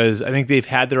interesting because I think they've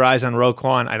had their eyes on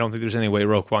Roquan. I don't think there's any way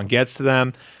Roquan gets to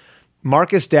them.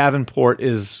 Marcus Davenport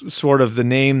is sort of the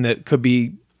name that could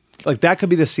be that could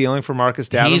be the ceiling for Marcus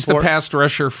Davenport. He's the pass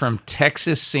rusher from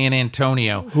Texas San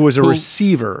Antonio, who was a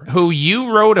receiver, who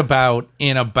you wrote about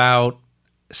in about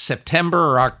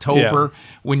September or October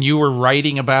when you were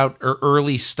writing about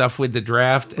early stuff with the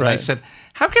draft. And I said,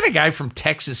 how can a guy from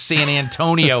Texas San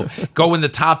Antonio go in the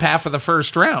top half of the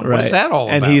first round? What is that all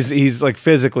about? And he's like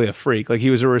physically a freak. Like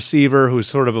he was a receiver who's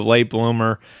sort of a late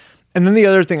bloomer. And then the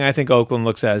other thing I think Oakland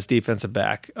looks at is defensive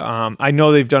back. I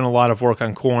know they've done a lot of work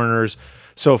on corners.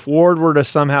 So if Ward were to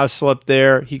somehow slip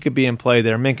there, he could be in play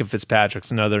there. Minkah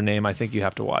Fitzpatrick's another name I think you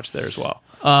have to watch there as well.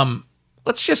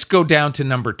 Let's just go down to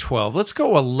number 12. Let's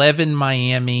go 11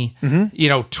 Miami,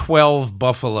 12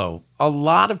 Buffalo. A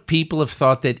lot of people have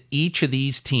thought that each of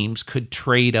these teams could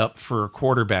trade up for a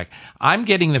quarterback. I'm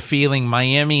getting the feeling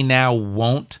Miami now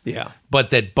won't, but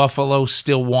that Buffalo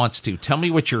still wants to. Tell me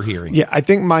what you're hearing. Yeah, I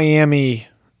think Miami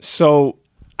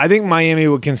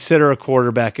would consider a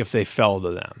quarterback if they fell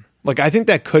to them. Like I think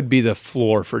that could be the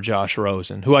floor for Josh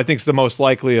Rosen, who I think is the most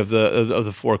likely of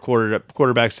the four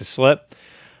quarterbacks to slip.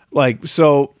 Like,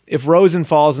 so if Rosen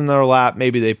falls in their lap,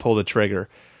 maybe they pull the trigger.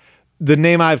 The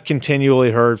name I've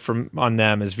continually heard on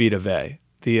them is Vita Vea,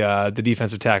 the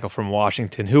defensive tackle from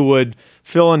Washington, who would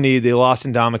fill a need. They lost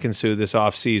Ndamukong Suh this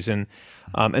offseason.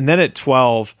 And then at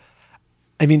 12,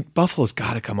 I mean, Buffalo's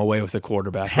got to come away with a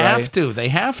quarterback. They have to.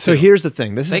 So here's the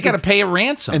thing. They got to pay a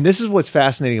ransom. And this is what's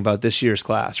fascinating about this year's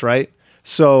class, right?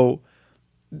 So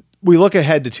we look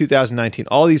ahead to 2019.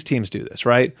 All these teams do this,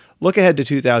 right? Look ahead to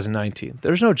 2019.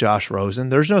 There's no Josh Rosen.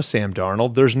 There's no Sam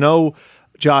Darnold. There's no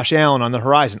Josh Allen on the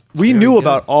horizon. We knew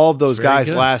about all of those guys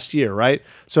last year, right?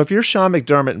 So if you're Sean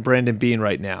McDermott and Brandon Beane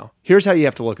right now, here's how you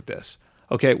have to look at this.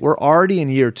 Okay, we're already in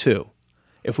year 2.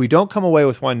 If we don't come away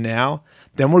with one now,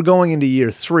 then we're going into year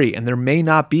 3, and there may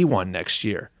not be one next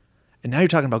year. And now you're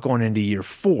talking about going into year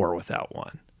 4 without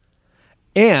one.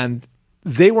 And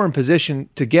they were in position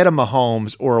to get a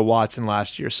Mahomes or a Watson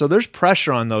last year. So there's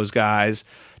pressure on those guys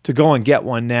to go and get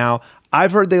one now.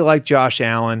 I've heard they like Josh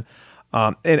Allen.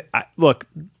 Look,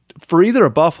 for either a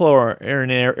Buffalo or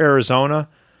an Arizona,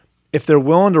 if they're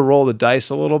willing to roll the dice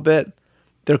a little bit,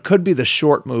 there could be the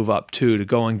short move up, too, to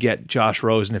go and get Josh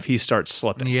Rosen if he starts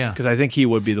slipping. Yeah. Because I think he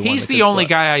would be the one. He's the only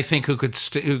guy I think who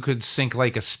could sink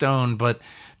like a stone. But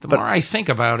the more I think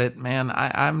about it, man,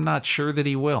 I'm not sure that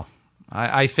he will.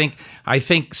 I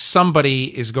think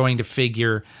somebody is going to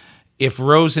figure if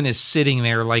Rosen is sitting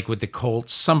there like with the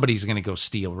Colts, somebody's going to go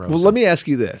steal Rosen. Well, let me ask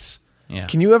you this. Yeah.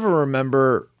 Can you ever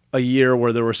remember a year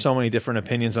where there were so many different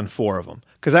opinions on 4 of them?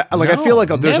 Because I feel like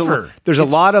there are a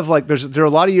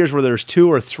lot of years where there's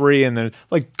 2 or 3, and then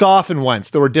like Goff and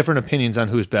Wentz, there were different opinions on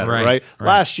who's better, right?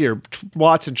 Last year,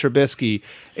 Watson, Trubisky,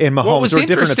 and Mahomes were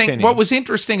different opinions. What was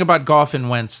interesting about Goff and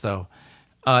Wentz, though,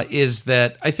 is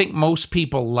that I think most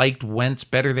people liked Wentz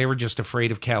better. They were just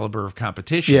afraid of caliber of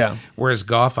competition. Yeah. Whereas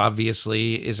Goff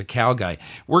obviously is a Cal guy.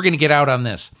 We're going to get out on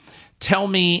this. Tell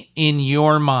me in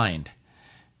your mind,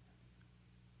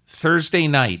 Thursday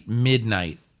night,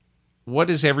 midnight,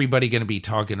 what is everybody going to be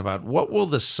talking about? What will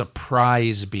the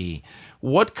surprise be?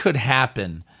 What could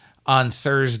happen on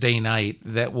Thursday night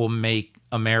that will make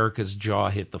America's jaw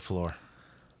hit the floor?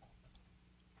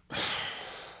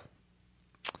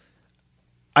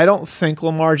 I don't think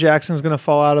Lamar Jackson is going to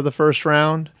fall out of the first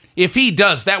round. If he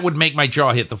does, that would make my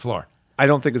jaw hit the floor. I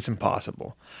don't think it's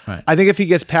impossible. Right. I think if he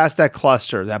gets past that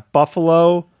cluster,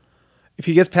 Buffalo,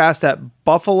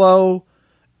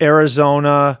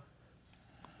 Arizona,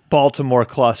 Baltimore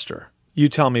cluster, you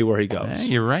tell me where he goes. Yeah,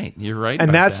 you're right. You're right.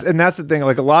 And that's the thing.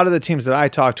 Like a lot of the teams that I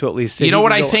talk to, at least, say, you know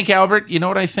what I think, Albert? You know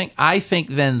what I think? I think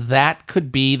then that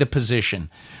could be the position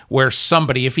where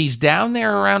somebody, if he's down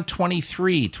there around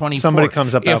 23, 24, somebody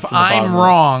comes up. If out from the I'm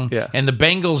wrong and the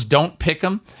Bengals don't pick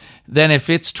him, then if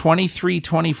it's 23,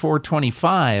 24,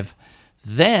 25,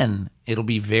 then it'll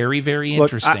be very, very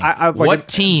interesting. What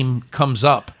team comes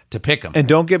up to pick him? And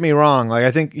don't get me wrong. Like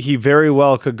I think he very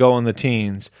well could go in the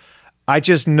teens. I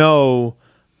just know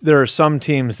there are some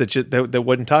teams that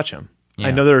wouldn't touch him. Yeah.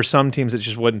 I know there are some teams that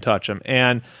just wouldn't touch him.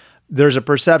 And there's a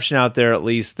perception out there, at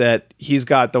least, that he's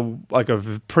got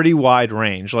a pretty wide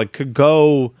range. Like could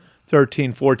go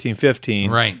 13, 14,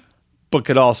 15. Right. But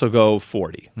could also go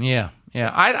 40. Yeah.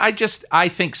 Yeah. I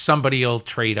think somebody will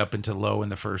trade up into low in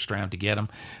the first round to get him.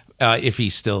 If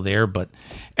he's still there. But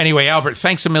anyway, Albert,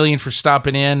 thanks a million for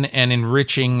stopping in and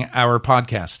enriching our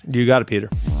podcast. You got it, Peter.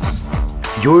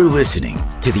 You're listening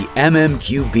to the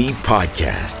MMQB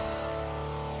podcast.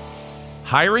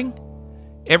 Hiring?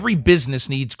 Every business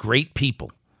needs great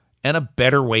people and a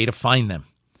better way to find them.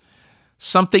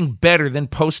 Something better than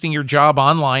posting your job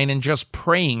online and just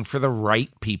praying for the right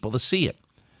people to see it.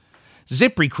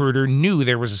 ZipRecruiter knew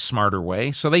there was a smarter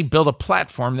way, so they built a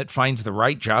platform that finds the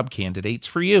right job candidates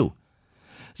for you.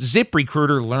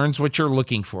 ZipRecruiter learns what you're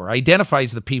looking for,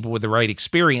 identifies the people with the right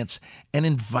experience, and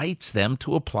invites them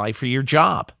to apply for your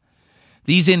job.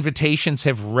 These invitations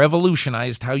have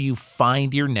revolutionized how you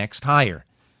find your next hire.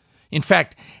 In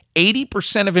fact,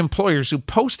 80% of employers who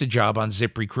post a job on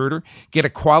ZipRecruiter get a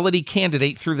quality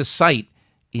candidate through the site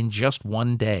in just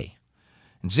one day.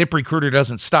 And ZipRecruiter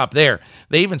doesn't stop there.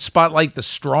 They even spotlight the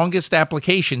strongest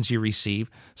applications you receive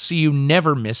so you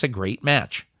never miss a great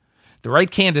match. The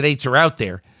right candidates are out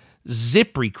there.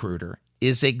 ZipRecruiter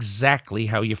is exactly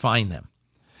how you find them.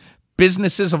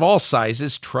 Businesses of all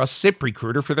sizes trust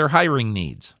ZipRecruiter for their hiring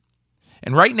needs.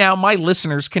 And right now, my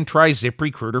listeners can try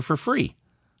ZipRecruiter for free.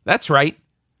 That's right.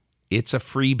 It's a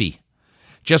freebie.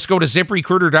 Just go to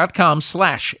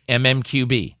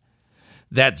ZipRecruiter.com/MMQB.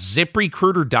 That's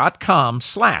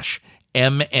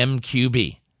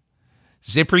ZipRecruiter.com/MMQB.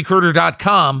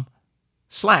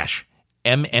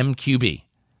 ZipRecruiter.com/MMQB.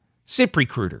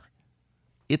 ZipRecruiter.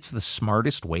 It's the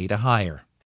smartest way to hire.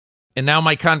 And now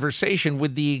my conversation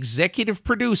with the executive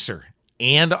producer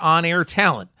and on-air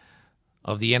talent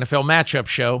of the NFL Matchup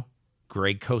Show,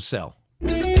 Greg Cosell.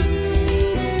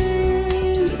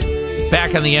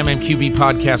 Back on the MMQB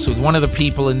podcast with one of the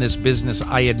people in this business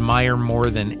I admire more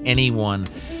than anyone,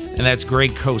 and that's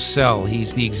Greg Cosell.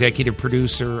 He's the executive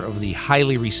producer of the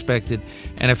highly respected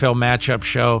NFL Matchup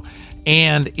Show,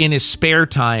 and in his spare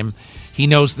time, he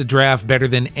knows the draft better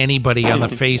than anybody on the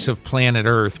face of planet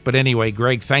Earth. But anyway,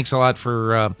 Greg, thanks a lot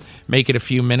for making a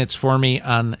few minutes for me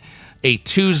on a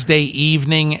Tuesday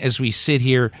evening as we sit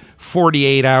here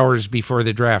 48 hours before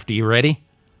the draft. Are you ready?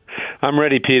 I'm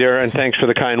ready, Peter, and thanks for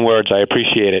the kind words. I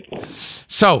appreciate it.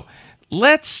 So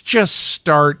let's just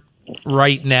start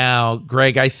right now,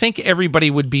 Greg. I think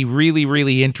everybody would be really,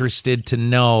 really interested to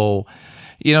know,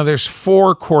 there's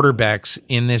 4 quarterbacks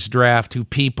in this draft who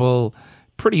people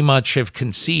pretty much have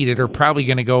conceded are probably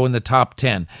going to go in the top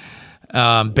 10.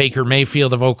 Baker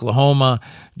Mayfield of Oklahoma,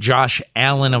 Josh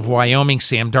Allen of Wyoming,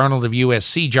 Sam Darnold of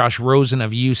USC, Josh Rosen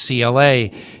of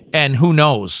UCLA, and who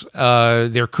knows,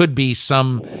 there could be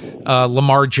some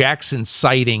Lamar Jackson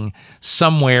sighting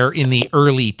somewhere in the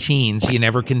early teens. You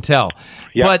never can tell.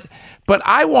 Yep. But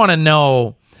I want to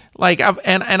know, like,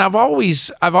 I've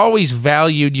always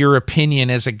valued your opinion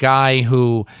as a guy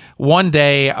who one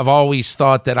day I've always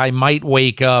thought that I might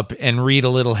wake up and read a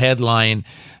little headline.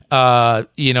 Cowboys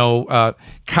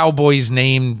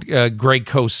named Greg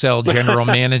Cosell general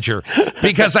manager,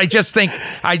 because I just think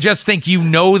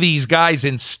these guys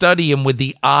and study them with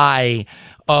the eye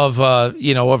of a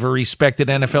respected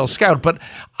NFL scout. But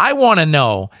I want to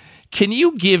know, can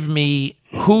you give me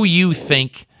who you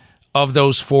think of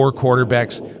those 4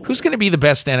 quarterbacks? Who's going to be the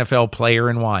best NFL player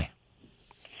and why?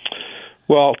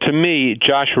 Well, to me,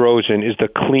 Josh Rosen is the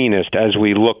cleanest as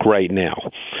we look right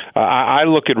now. I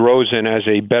look at Rosen as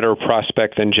a better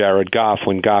prospect than Jared Goff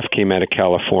when Goff came out of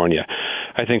California.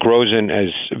 I think Rosen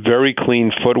has very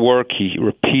clean footwork. He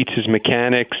repeats his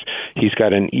mechanics. He's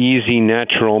got an easy,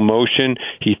 natural motion.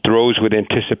 He throws with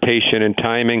anticipation and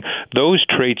timing. Those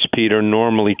traits, Peter,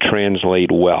 normally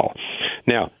translate well.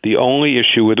 Now, the only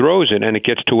issue with Rosen, and it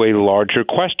gets to a larger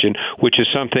question, which is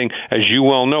something, as you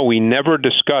well know, we never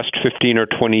discussed 15 or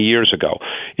 20 years ago.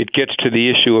 It gets to the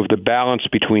issue of the balance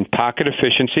between pocket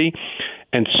efficiency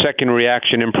and second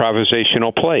reaction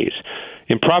improvisational plays.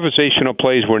 Improvisational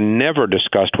plays were never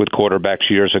discussed with quarterbacks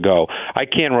years ago. I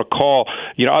can't recall,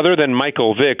 other than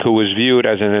Michael Vick, who was viewed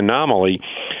as an anomaly,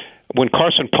 when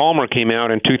Carson Palmer came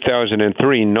out in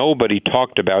 2003, nobody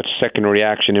talked about second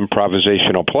reaction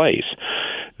improvisational plays.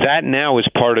 That now is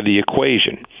part of the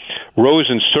equation.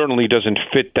 Rosen certainly doesn't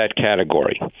fit that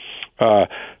category.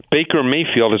 Baker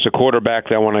Mayfield is a quarterback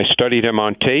that when I studied him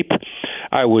on tape,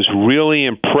 I was really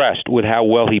impressed with how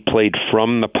well he played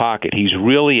from the pocket. He's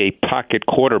really a pocket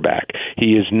quarterback.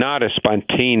 He is not a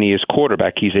spontaneous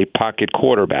quarterback. He's a pocket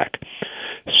quarterback.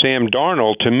 Sam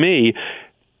Darnold, to me,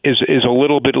 is a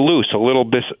little bit loose, a little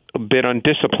bit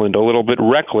undisciplined, a little bit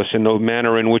reckless in the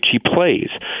manner in which he plays.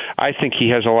 I think he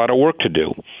has a lot of work to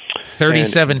do.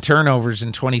 37 turnovers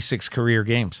in 26 career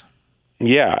games.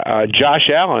 Yeah,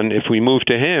 Josh Allen, if we move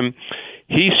to him,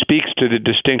 he speaks to the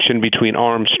distinction between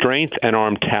arm strength and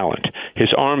arm talent.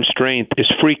 His arm strength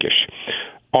is freakish.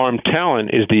 Arm talent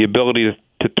is the ability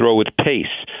to throw with pace,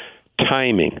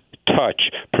 timing, touch,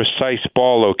 precise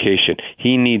ball location.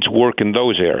 He needs work in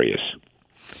those areas.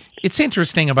 It's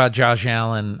interesting about Josh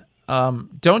Allen.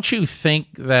 Don't you think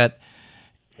that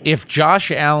if Josh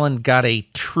Allen got a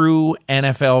true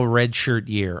NFL redshirt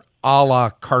year, a la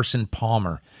Carson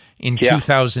Palmer in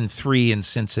 2003 in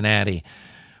Cincinnati,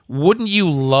 wouldn't you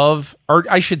love, or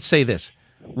I should say this,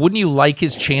 wouldn't you like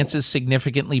his chances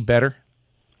significantly better?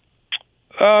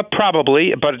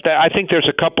 Probably, but I think there's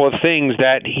a couple of things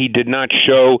that he did not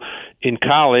show in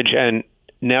college, and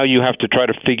now you have to try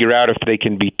to figure out if they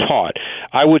can be taught.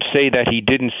 I would say that he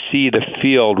didn't see the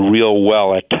field real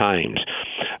well at times.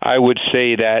 I would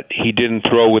say that he didn't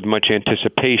throw with much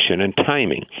anticipation and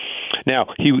timing.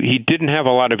 Now, he didn't have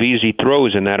a lot of easy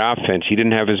throws in that offense. He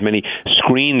didn't have as many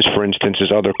screens, for instance,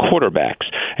 as other quarterbacks,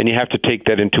 and you have to take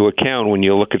that into account when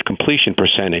you look at completion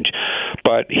percentage.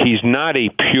 But he's not a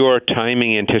pure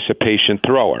timing anticipation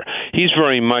thrower. He's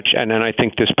very much, and I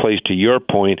think this plays to your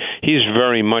point, he's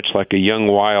very much like a young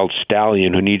wild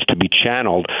stallion who needs to be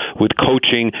channeled with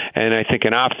coaching and I think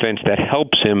an offense that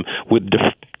helps him with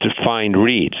defined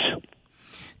reads.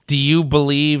 Do you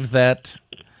believe that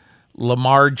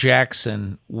Lamar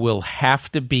Jackson will have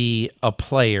to be a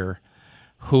player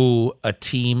who a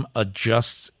team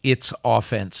adjusts its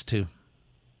offense to?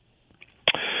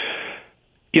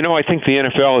 I think the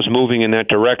NFL is moving in that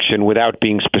direction without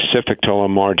being specific to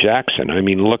Lamar Jackson. I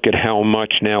mean, look at how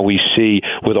much now we see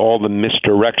with all the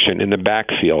misdirection in the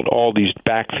backfield, all these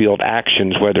backfield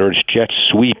actions, whether it's jet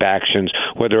sweep actions,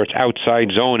 whether it's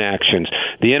outside zone actions.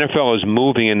 The NFL is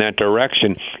moving in that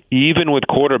direction, even with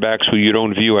quarterbacks who you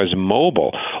don't view as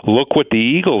mobile. Look what the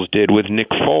Eagles did with Nick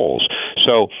Foles.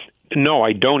 So, no,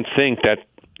 I don't think that,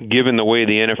 given the way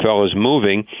the NFL is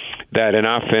moving, that an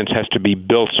offense has to be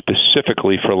built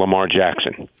specifically for Lamar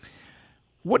Jackson.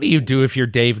 What do you do if you're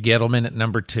Dave Gettleman at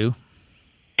number 2?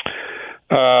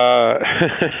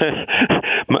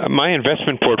 My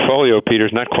investment portfolio, Peter,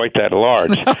 is not quite that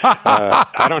large.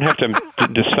 I don't have to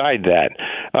decide that.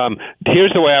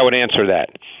 Here's the way I would answer that.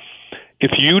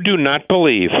 If you do not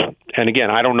believe, and again,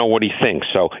 I don't know what he thinks,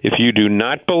 so if you do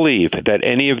not believe that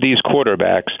any of these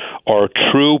quarterbacks are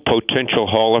true potential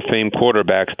Hall of Fame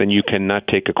quarterbacks, then you cannot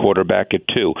take a quarterback at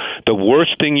 2. The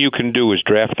worst thing you can do is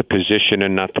draft the position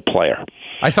and not the player.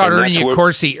 I thought Ernie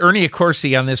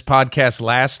Accorsi on this podcast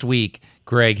last week,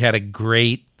 Greg, had a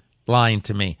great line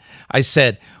to me. I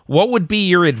said, what would be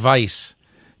your advice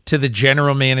to the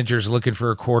general managers looking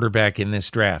for a quarterback in this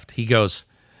draft? He goes,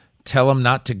 tell them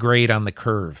not to grade on the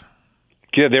curve.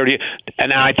 Yeah,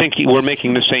 and I think we're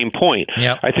making the same point.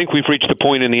 Yep. I think we've reached the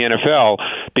point in the NFL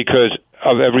because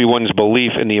of everyone's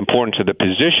belief in the importance of the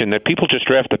position that people just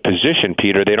draft the position,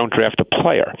 Peter. They don't draft the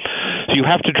player. So you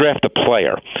have to draft the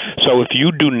player. So if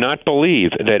you do not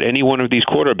believe that any one of these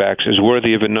quarterbacks is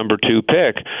worthy of a number 2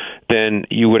 pick, then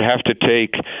you would have to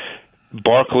take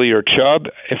Barkley or Chubb.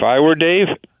 If I were Dave,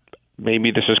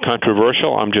 maybe this is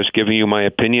controversial. I'm just giving you my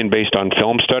opinion based on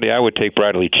film study. I would take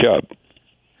Bradley Chubb.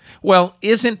 Well,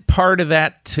 isn't part of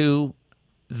that, too,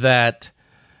 that,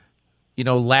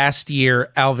 last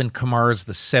year, Alvin Kamara's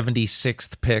the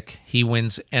 76th pick. He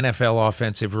wins NFL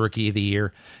Offensive Rookie of the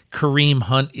Year. Kareem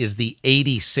Hunt is the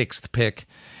 86th pick.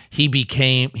 He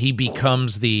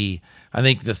becomes the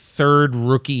 3rd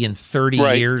rookie in 30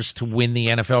 years to win the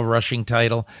NFL rushing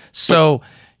title. So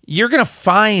you're going to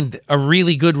find a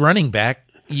really good running back.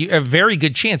 A very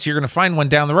good chance you're going to find one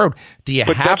down the road. Do you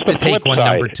have to take one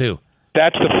number 2?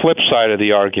 That's the flip side of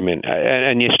the argument,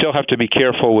 and you still have to be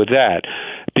careful with that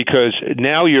because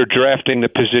now you're drafting the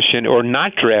position or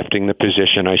not drafting the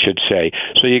position, I should say.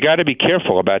 So you got to be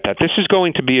careful about that. This is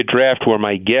going to be a draft where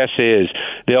my guess is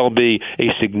there'll be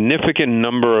a significant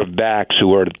number of backs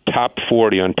who are top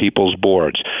 40 on people's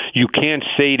boards. You can't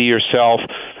say to yourself,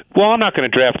 well, I'm not going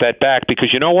to draft that back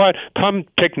because you know what? Come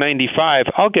pick 95,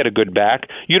 I'll get a good back.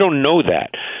 You don't know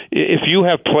that. If you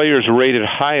have players rated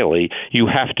highly, you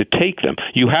have to take them.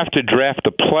 You have to draft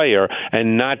the player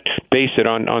and not base it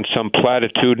on some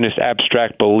platitudinous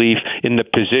abstract belief in the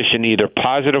position either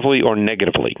positively or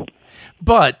negatively.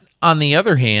 But on the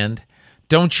other hand,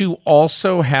 don't you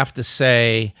also have to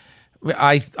say,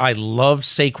 I love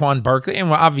Saquon Barkley,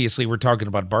 and obviously we're talking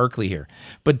about Barkley here,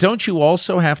 but don't you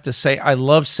also have to say, I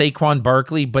love Saquon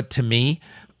Barkley, but to me,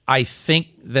 I think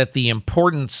that the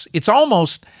importance, it's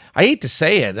almost, I hate to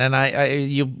say it,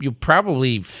 and you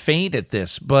probably faint at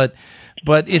this, but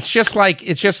it's just like,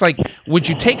 would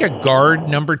you take a guard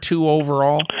number 2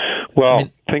 overall? Well,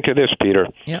 think of this, Peter.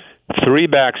 Yeah. 3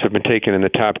 backs have been taken in the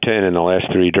top 10 in the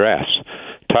last 3 drafts.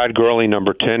 Todd Gurley,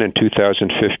 number 10 in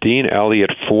 2015,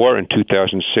 Elliott 4 in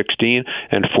 2016,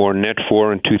 and Fournette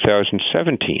 4 in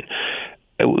 2017.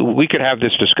 We could have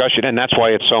this discussion, and that's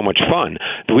why it's so much fun.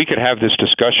 We could have this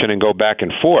discussion and go back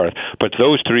and forth, but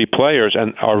those 3 players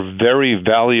are very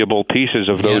valuable pieces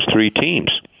of those 3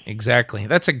 teams. Exactly.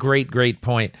 That's a great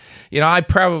point. I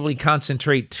probably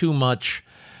concentrate too much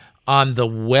on the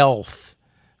wealth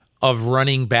of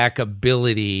running back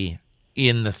ability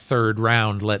in the 3rd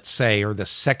round, let's say, or the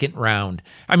 2nd round.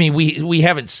 I mean, we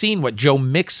haven't seen what Joe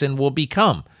Mixon will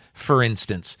become, for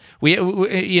instance. We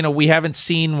haven't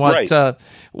seen what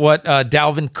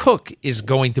Dalvin Cook is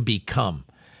going to become.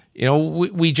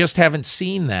 We just haven't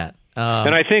seen that.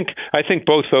 And I think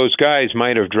both those guys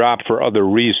might have dropped for other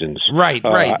reasons. Right.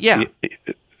 Yeah.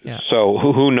 So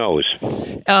who knows?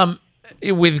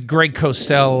 With Greg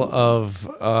Cosell of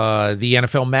the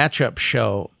NFL Matchup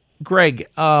Show, Greg,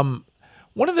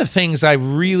 one of the things I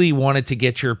really wanted to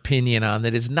get your opinion on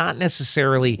that is not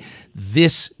necessarily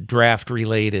this draft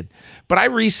related, but I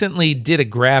recently did a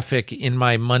graphic in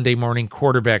my Monday morning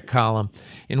quarterback column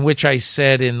in which I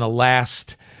said in the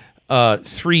last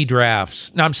 3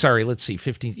 drafts, no, I'm sorry, let's see,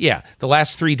 15, the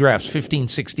last 3 drafts, 15,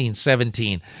 16,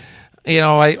 17,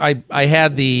 I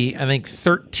had I think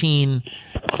 13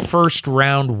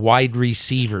 first-round wide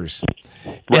receivers.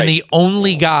 Right. And the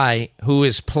only guy who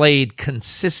has played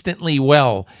consistently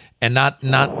well and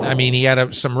he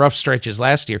had some rough stretches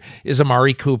last year, is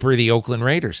Amari Cooper of the Oakland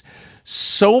Raiders.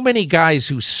 So many guys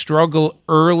who struggle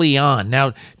early on.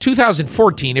 Now,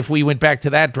 2014, if we went back to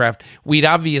that draft, we'd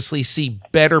obviously see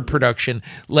better production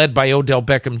led by Odell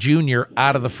Beckham Jr.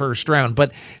 out of the first round.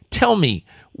 But tell me,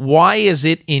 why is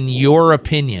it, in your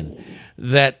opinion,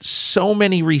 that so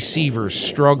many receivers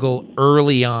struggle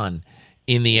early on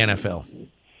in the NFL?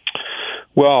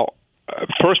 Well,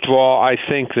 first of all, I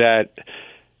think that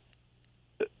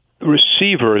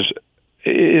receivers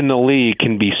in the league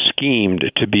can be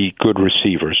schemed to be good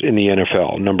receivers in the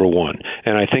NFL, number one.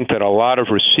 And I think that a lot of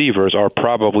receivers are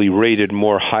probably rated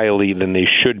more highly than they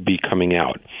should be coming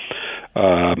out.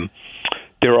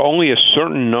 There are only a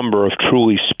certain number of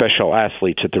truly special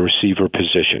athletes at the receiver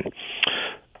position.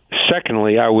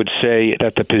 Secondly, I would say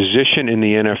that the position in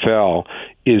the NFL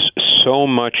is so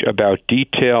much about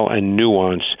detail and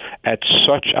nuance at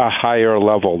such a higher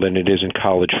level than it is in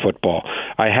college football.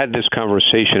 I had this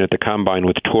conversation at the Combine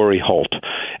with Torrey Holt,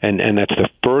 and that's the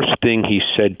first thing he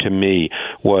said to me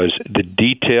was the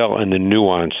detail and the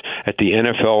nuance at the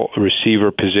NFL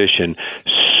receiver position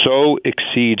so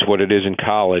exceeds what it is in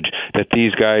college that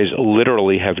these guys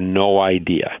literally have no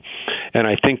idea. And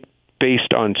I think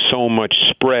based on so much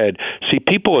spread. See,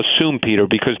 people assume, Peter,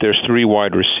 because there's 3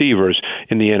 wide receivers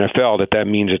in the NFL, that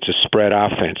means it's a spread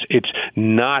offense. It's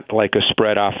not like a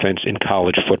spread offense in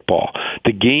college football.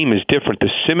 The game is different.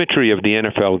 The symmetry of the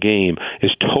NFL game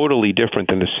is totally different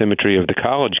than the symmetry of the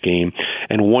college game,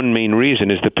 and one main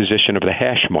reason is the position of the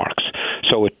hash marks.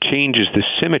 So it changes the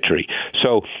symmetry.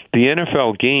 So the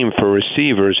NFL game for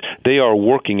receivers, they are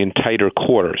working in tighter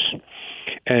quarters.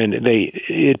 And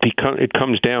it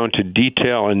comes down to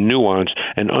detail and nuance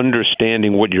and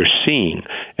understanding what you're seeing.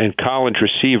 And college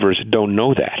receivers don't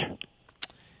know that.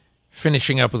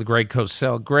 Finishing up with Greg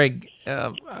Cosell. Greg,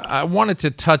 I wanted to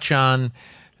touch on,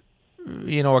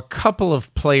 a couple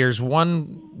of players.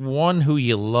 One who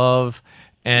you love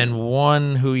and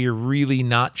one who you're really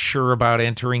not sure about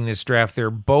entering this draft. They're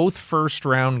both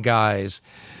first-round guys.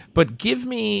 But give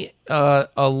me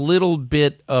a little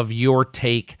bit of your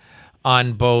take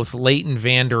on both Leighton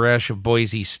Vander Esch of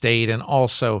Boise State and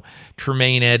also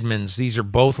Tremaine Edmunds. These are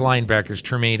both linebackers,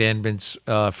 Tremaine Edmunds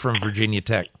from Virginia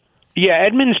Tech. Yeah,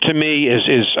 Edmunds to me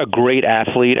is a great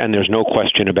athlete, and there's no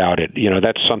question about it.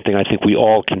 That's something I think we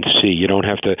all can see. You don't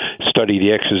have to study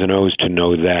the X's and O's to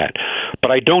know that.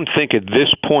 But I don't think at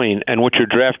this point, and what you're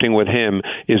drafting with him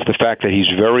is the fact that he's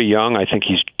very young. I think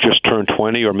he's just turned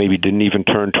 20 or maybe didn't even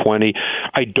turn 20.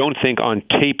 I don't think on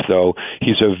tape, though,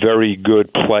 he's a very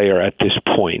good player at this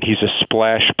point. He's a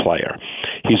splash player.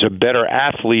 He's a better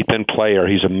athlete than player.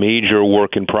 He's a major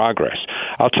work in progress.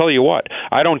 I'll tell you what,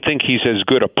 I don't think he's as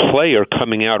good a player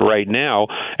coming out right now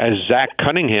as Zach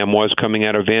Cunningham was coming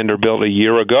out of Vanderbilt a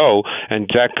year ago, and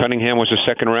Zach Cunningham was a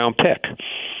second-round pick.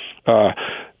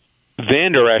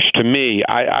 Vander Esch, to me,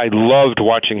 I loved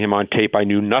watching him on tape. I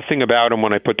knew nothing about him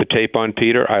when I put the tape on,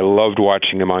 Peter. I loved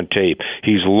watching him on tape.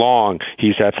 He's long.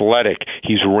 He's athletic.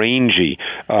 He's rangy.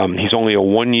 He's only a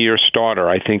one-year starter.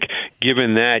 I think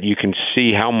given that, you can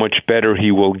see how much better he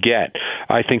will get.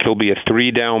 I think he'll be a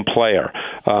three-down player.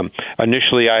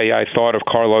 Initially, I thought of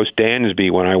Carlos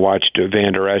Dansby when I watched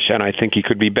Vander Esch, and I think he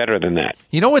could be better than that.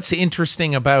 You know what's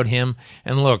interesting about him?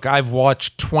 And look, I've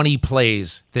watched 20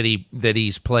 plays that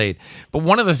he's played. But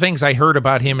one of the things I heard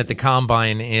about him at the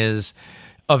Combine is,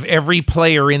 of every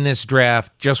player in this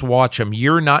draft, just watch him.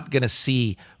 You're not going to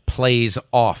see plays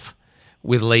off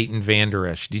with Leighton Vander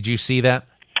Esch. Did you see that?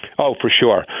 Oh, for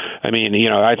sure. I mean,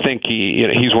 I think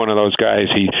he's one of those guys.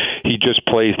 He just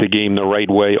plays the game the right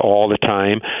way all the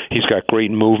time. He's got great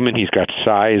movement. He's got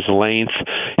size, length.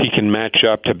 He can match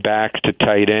up to backs, to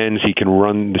tight ends. He can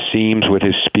run the seams with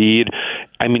his speed.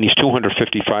 I mean, he's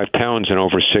 255 pounds and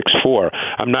over 6'4".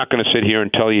 I'm not going to sit here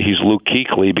and tell you he's Luke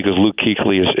Kuechly, because Luke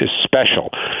Kuechly is special.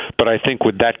 But I think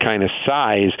with that kind of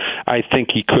size, I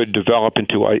think he could develop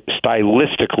into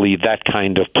stylistically that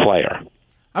kind of player.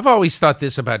 I've always thought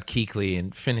this about Kuechly,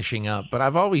 and finishing up, but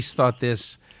I've always thought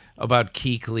this about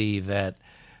Kuechly, that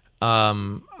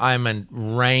I'm a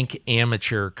rank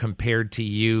amateur compared to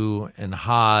you and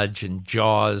Hodge and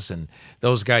Jaws and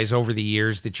those guys over the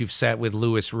years that you've sat with,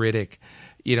 Louis Riddick,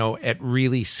 at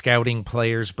really scouting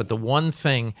players. But the one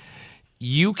thing,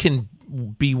 you can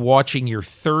be watching your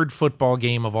third football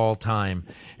game of all time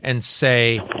and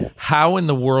say, how in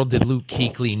the world did Luke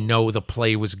Kuechly know the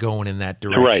play was going in that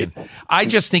direction? Right. I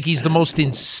just think he's the most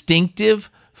instinctive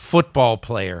football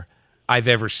player I've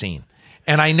ever seen.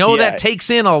 And I know that takes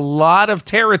in a lot of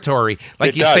territory.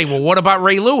 Like you say, well, what about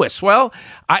Ray Lewis? Well,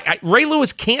 Ray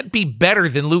Lewis can't be better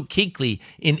than Luke Kuechly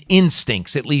in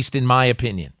instincts, at least in my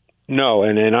opinion. No,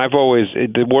 and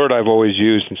the word I've always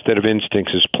used instead of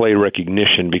instincts is play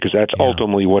recognition, because that's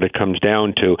ultimately what it comes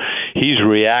down to. He's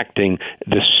reacting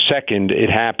the second it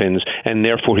happens, and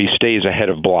therefore he stays ahead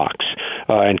of blocks.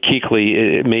 And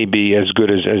Kuechly, it may be as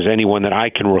good as anyone that I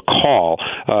can recall.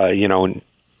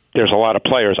 There's a lot of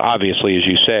players, obviously, as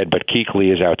you said, but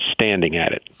Kuechly is outstanding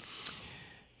at it.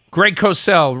 Greg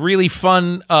Cosell, really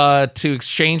fun to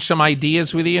exchange some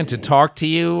ideas with you and to talk to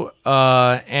you.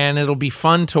 And it'll be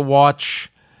fun to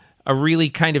watch a really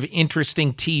kind of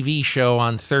interesting TV show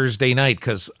on Thursday night,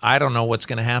 because I don't know what's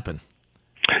going to happen.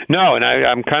 No, and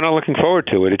I'm kind of looking forward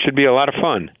to it. It should be a lot of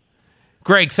fun.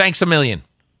 Greg, thanks a million.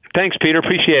 Thanks, Peter.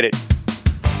 Appreciate it.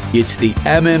 It's the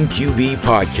MMQB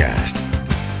Podcast.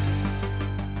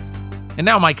 And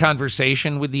now my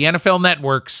conversation with the NFL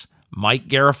Network's Mike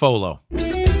Garofolo.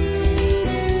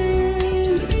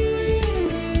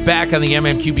 back on the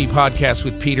MMQB podcast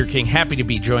with Peter King. Happy to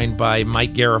be joined by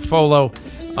Mike Garofolo,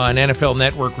 an NFL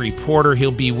Network reporter. He'll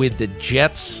be with the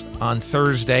Jets on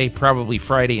Thursday, probably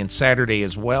Friday and Saturday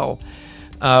as well.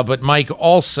 But Mike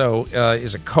also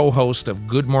is a co-host of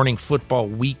Good Morning Football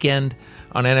Weekend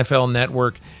on NFL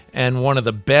Network and one of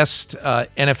the best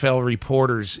NFL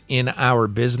reporters in our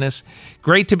business.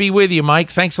 Great to be with you,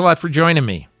 Mike. Thanks a lot for joining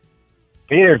me.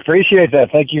 Peter, appreciate that.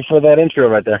 Thank you for that intro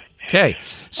right there. Okay,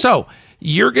 so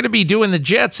you're going to be doing the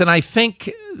Jets, and I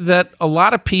think that a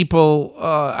lot of people,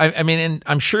 I mean, and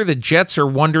I'm sure the Jets are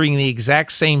wondering the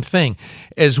exact same thing.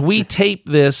 As we tape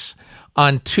this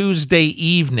on Tuesday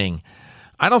evening,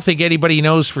 I don't think anybody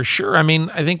knows for sure. I mean,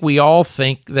 I think we all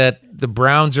think that the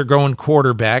Browns are going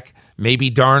quarterback, maybe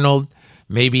Darnold,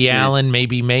 maybe Allen,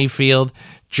 maybe Mayfield.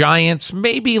 Giants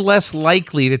may be less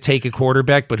likely to take a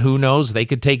quarterback, but who knows? They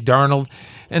could take Darnold.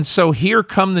 And so here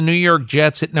come the New York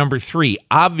Jets at number 3.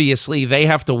 Obviously, they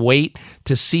have to wait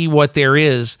to see what there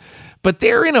is, but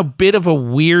they're in a bit of a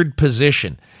weird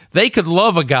position. They could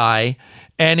love a guy,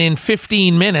 and in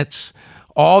 15 minutes,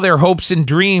 all their hopes and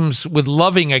dreams with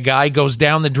loving a guy goes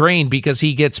down the drain because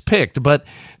he gets picked. But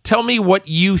tell me what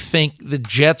you think the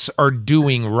Jets are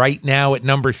doing right now at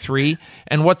number 3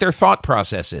 and what their thought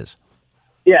process is.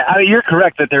 Yeah, I mean, you're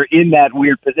correct that they're in that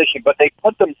weird position, but they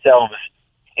put themselves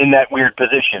in that weird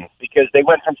position because they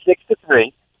went from 6 to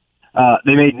 3.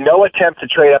 They made no attempt to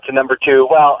trade up to number 2.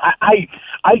 Well,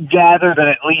 I gather that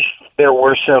at least there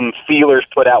were some feelers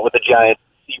put out with the Giants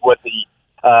to see what the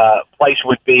price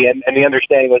would be, and the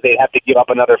understanding was they'd have to give up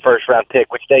another first-round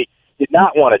pick, which they did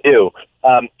not want to do.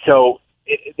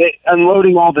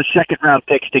 Unloading all the second-round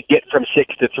picks to get from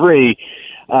 6 to 3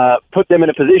 put them in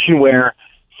a position where,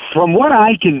 from what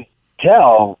I can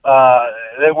tell,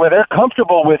 where they're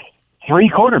comfortable with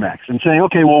 3 quarterbacks and saying,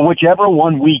 okay, well, whichever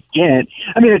one we get.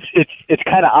 I mean, it's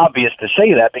kind of obvious to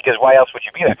say that because why else would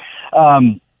you be there?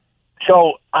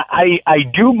 So I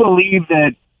do believe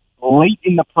that late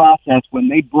in the process, when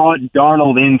they brought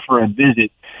Darnold in for a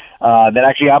visit, that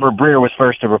actually Albert Breer was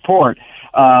first to report.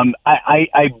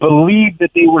 I believe that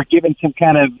they were given some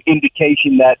kind of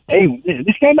indication that, hey,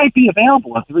 this guy might be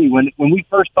available at 3. When we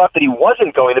first thought that he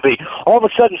wasn't going to be, all of a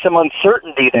sudden some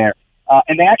uncertainty there.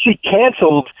 And they actually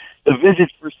canceled the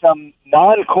visits for some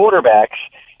non-quarterbacks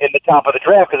in the top of the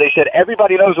draft because they said,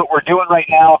 everybody knows what we're doing right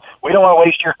now. We don't want to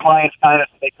waste your client's time.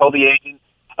 That's what they told the agent.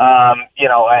 We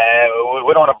don't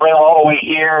want to bring them all the way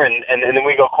here, and then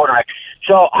we go quarterback.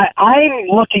 So I'm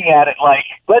looking at it like,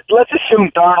 let's assume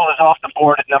Darnold is off the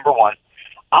board at number 1.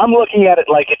 I'm looking at it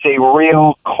like it's a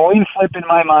real coin flip in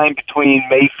my mind between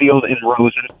Mayfield and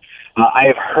Rosen. I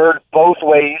have heard both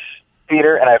ways,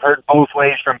 Peter, and I've heard both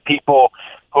ways from people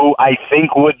who I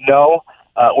think would know,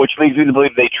 which leads me to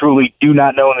believe they truly do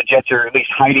not know, and the Jets are at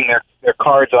least hiding their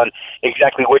cards on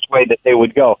exactly which way that they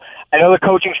would go. I know the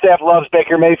coaching staff loves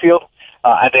Baker Mayfield,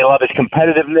 and they love his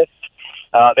competitiveness.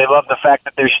 They love the fact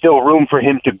that there's still room for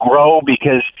him to grow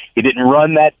because he didn't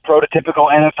run that prototypical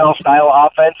NFL-style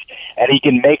offense, and he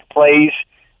can make plays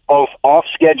both off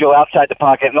schedule, outside the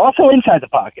pocket, and also inside the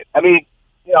pocket. I mean,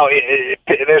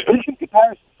 there's been some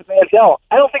comparisons to Manziel.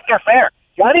 I don't think they're fair.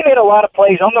 Johnny made a lot of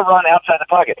plays on the run outside the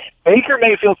pocket. Baker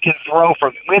Mayfield can throw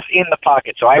from within the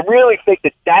pocket. So I really think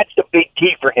that that's the big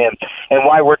key for him and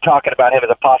why we're talking about him as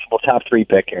a possible top 3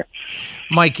 pick here.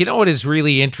 Mike, you know what is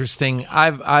really interesting?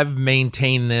 I've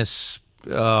maintained this,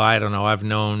 I don't know, I've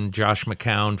known Josh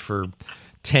McCown for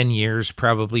 10 years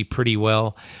probably pretty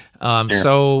well.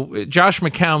 So Josh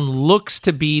McCown looks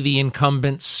to be the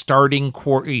incumbent starting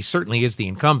quarterback. He certainly is the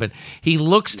incumbent. He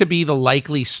looks to be the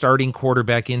likely starting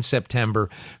quarterback in September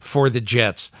for the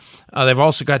Jets. They've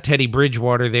also got Teddy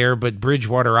Bridgewater there, but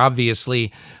Bridgewater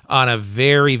obviously on a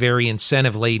very, very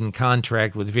incentive-laden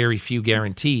contract with very few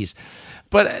guarantees.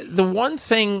 But the one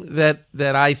thing that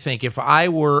I think, if I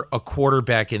were a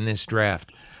quarterback in this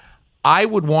draft, I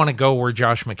would want to go where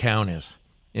Josh McCown is.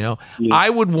 I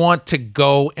would want to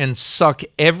go and suck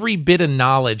every bit of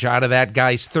knowledge out of that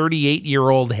guy's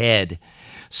 38-year-old head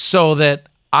so that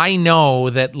I know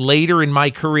that later in my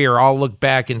career, I'll look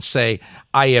back and say,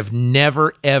 I have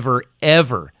never, ever,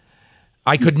 ever,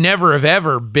 I could never have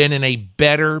ever been in a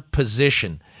better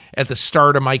position at the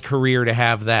start of my career to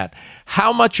have that.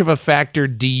 How much of a factor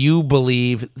do you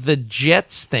believe the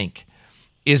Jets think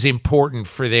is important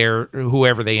for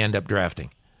whoever they end up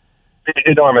drafting?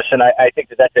 Enormous, and I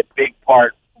think that's a big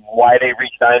part why they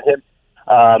re-signed him.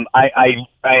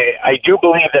 I do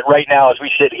believe that right now, as we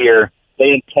sit here,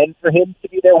 they intend for him to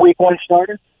be their week 1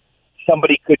 starter.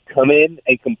 Somebody could come in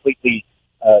and completely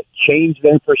change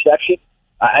their perception.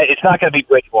 It's not going to be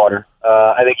Bridgewater.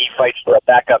 I think he fights for a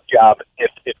backup job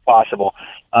if possible.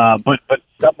 But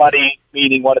somebody,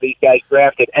 meaning one of these guys,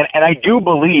 drafted. And I do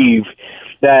believe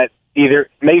that either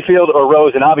Mayfield or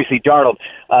Rosen, obviously Darnold,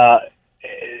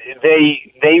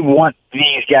 they want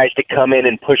these guys to come in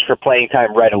and push for playing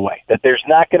time right away. That there's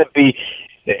not going to be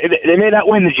 – they may not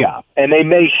win the job, and they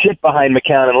may sit behind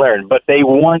McCown and learn, but they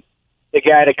want the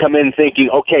guy to come in thinking,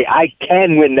 okay, I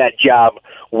can win that job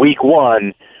week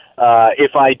one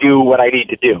if I do what I need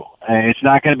to do. And it's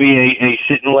not going to be a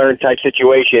sit-and-learn type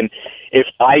situation if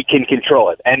I can control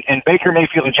it. And Baker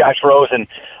Mayfield and Josh Rosen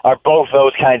are both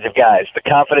those kinds of guys. The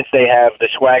confidence they have, the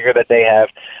swagger that they have.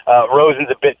 Rosen's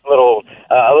a little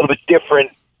bit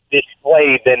different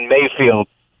displayed than Mayfield.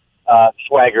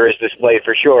 Swagger is displayed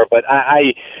for sure. But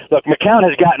I look, McCown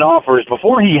has gotten offers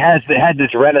before he had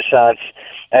this renaissance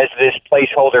as this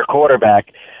placeholder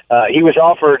quarterback. He was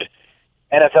offered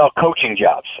NFL coaching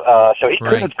jobs, so he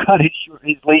could have cut his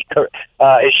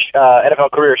NFL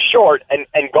career short and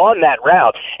gone that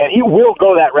route, and he will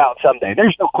go that route someday.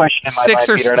 There's no question in my mind,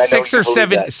 Peter. And I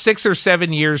know 6 or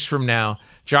 7 years from now,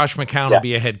 Josh McCown will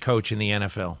be a head coach in the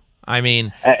NFL. I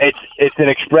mean, it's an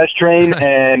express train,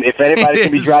 and if anybody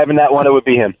can be driving that one, it would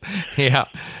be him. Yeah,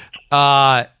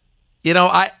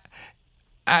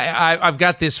 I've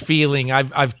got this feeling.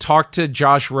 I've talked to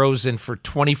Josh Rosen for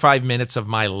 25 minutes of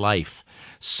my life.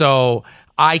 So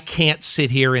I can't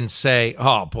sit here and say,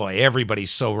 oh, boy,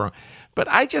 everybody's so wrong. But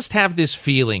I just have this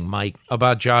feeling, Mike,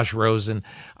 about Josh Rosen.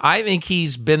 I think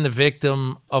he's been the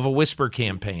victim of a whisper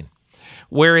campaign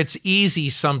where it's easy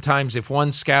sometimes if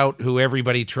one scout who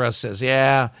everybody trusts says,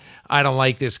 yeah, I don't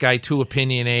like this guy, too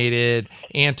opinionated,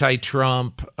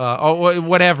 anti-Trump,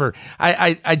 whatever.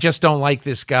 I just don't like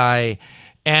this guy.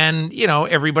 And,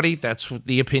 everybody, that's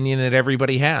the opinion that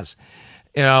everybody has.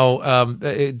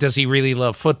 Does he really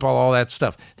love football, all that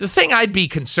stuff? The thing I'd be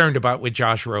concerned about with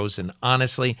Josh Rosen,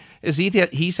 honestly, is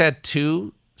he's had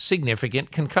 2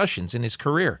 significant concussions in his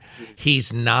career.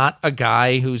 He's not a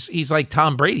guy he's like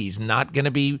Tom Brady. He's not going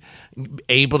to be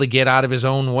able to get out of his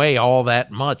own way all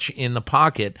that much in the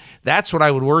pocket. That's what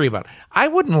I would worry about. I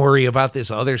wouldn't worry about this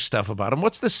other stuff about him.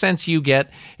 What's the sense you get,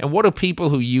 and what do people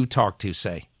who you talk to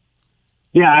say?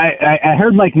 Yeah, I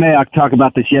heard Mike Mayock talk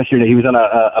about this yesterday. He was on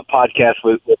a podcast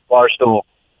with Barstool,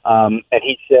 and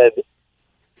he said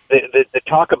the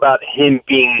talk about him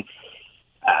being,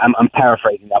 I'm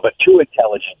paraphrasing now, but too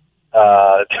intelligent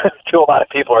to a lot of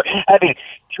people, or having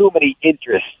too many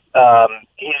interests.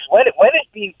 When is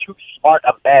being too smart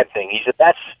a bad thing? He said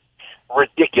that's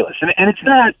ridiculous, and it's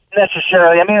not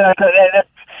necessarily. I mean,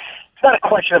 it's not a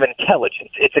question of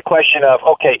intelligence. It's a question of,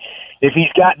 okay, if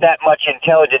he's got that much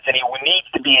intelligence and he needs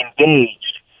to be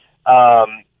engaged,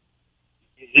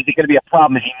 is it going to be a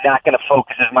problem? Is he not going to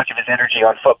focus as much of his energy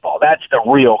on football? That's the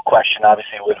real question,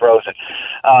 obviously, with Rosen.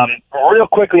 Real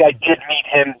quickly, I did meet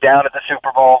him down at the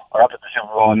Super Bowl, or up at the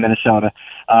Super Bowl in Minnesota,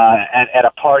 at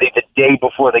a party the day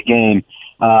before the game,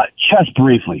 just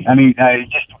briefly. I mean,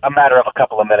 just a matter of a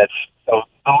couple of minutes, so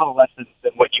a little less than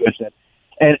what you had said.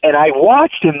 And I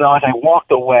watched him, though, as I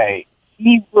walked away.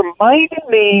 He reminded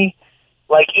me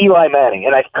like Eli Manning.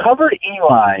 And I've covered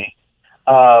Eli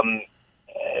as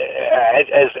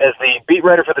the beat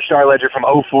writer for the Star-Ledger from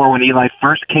 2004 when Eli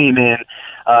first came in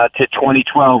to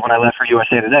 2012 when I left for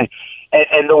USA Today.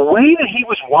 And the way that he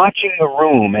was watching the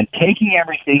room and taking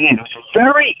everything in was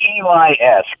very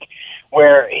Eli-esque,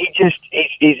 where he's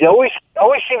always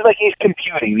seems like he's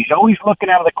computing. He's always looking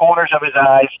out of the corners of his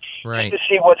eyes just to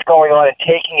see what's going on and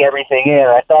taking everything in.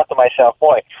 And I thought to myself,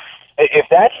 boy, if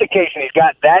that's the case and he's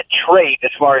got that trait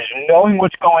as far as knowing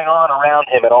what's going on around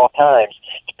him at all times,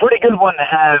 it's a pretty good one to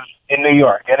have in New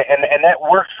York. And that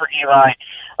works for Eli.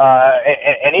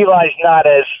 And Eli's not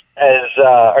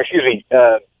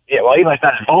Eli's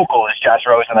not as vocal as Josh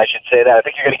Rosen, I should say that. I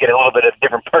think you're going to get a little bit of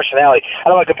different personality. I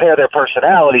don't want to compare their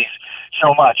personalities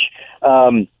so much.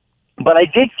 But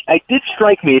it did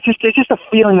strike me. It's just a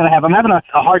feeling that I have. I'm having a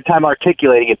hard time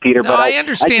articulating it, Peter. No, but I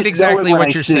understand exactly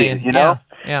what you're saying. Yeah.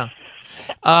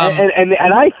 And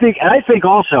I think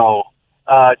also,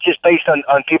 just based on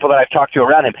people that I've talked to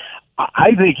around him,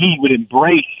 I think he would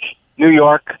embrace New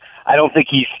York. I don't think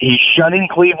he's shunning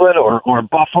Cleveland or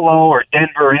Buffalo or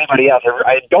Denver or anybody else.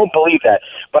 I don't believe that.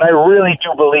 But I really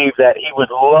do believe that he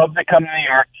would love to come to New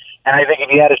York. And I think if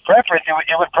he had his preference,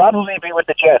 it would probably be with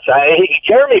the Jets.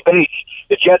 Jeremy Bates,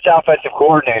 the Jets offensive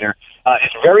coordinator,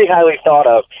 is very highly thought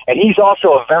of, and he's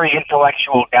also a very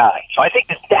intellectual guy. So I think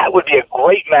that would be a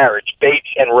great marriage, Bates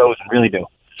and Rosen, really do.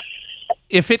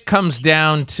 If it comes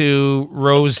down to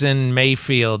Rosen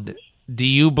Mayfield, do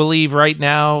you believe right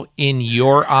now, in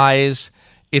your eyes,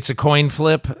 it's a coin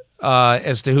flip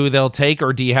as to who they'll take,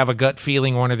 or do you have a gut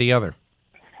feeling one or the other?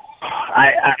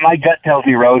 My gut tells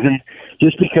me Rosen,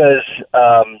 just because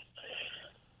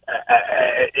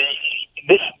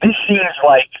this seems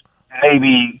like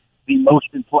maybe the most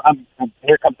important.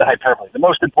 Here comes the hyperbole. The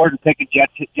most important pick in Jet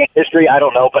history. I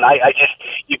don't know, but I just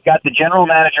you've got the general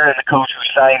manager and the coach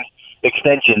who signed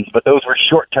extensions, but those were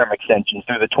short-term extensions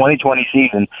through the 2020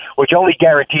 season, which only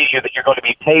guarantees you that you're going to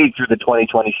be paid through the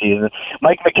 2020 season.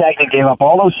 Mike McCagnon gave up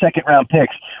all those second-round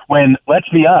picks when, let's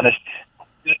be honest,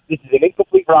 this is an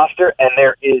incomplete roster, and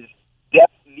there is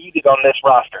depth needed on this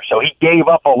roster. So he gave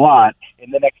up a lot in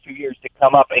the next 2 years to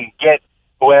come up and get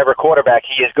whatever quarterback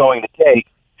he is going to take.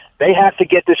 They have to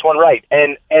get this one right.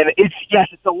 And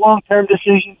it's a long-term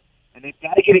decision, and they've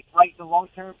got to get it right in the long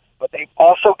term, but they've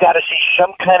also got to see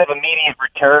some kind of immediate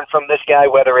return from this guy,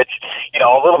 whether it's,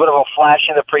 a little bit of a flash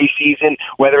in the preseason,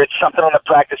 whether it's something on the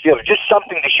practice field, or just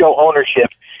something to show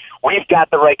ownership. We've got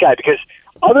the right guy, because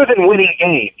other than winning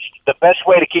games, the best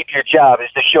way to keep your job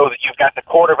is to show that you've got the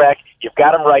quarterback, you've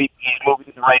got him right, he's moving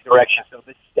in the right direction. So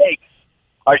the stakes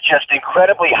are just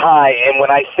incredibly high, and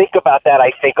when I think about that,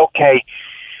 I think, okay,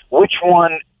 which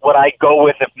one would I go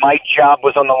with if my job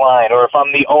was on the line, or if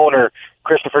I'm the owner,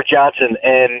 Christopher Johnson,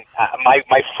 and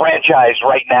my franchise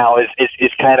right now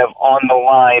is kind of on the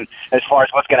line as far as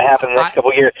what's going to happen in the next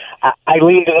couple of years. I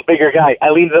lean to the bigger guy.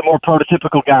 I lean to the more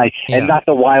prototypical guy, and not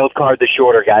the wild card, the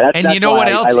shorter guy. That's you know what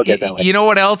else? I look at that way. You know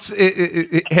what else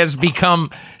it has become?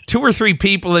 2 or 3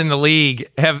 people in the league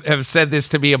have said this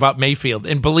to me about Mayfield,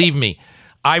 and believe me,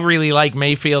 I really like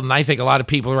Mayfield, and I think a lot of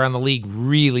people around the league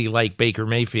really like Baker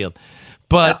Mayfield.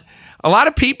 But a lot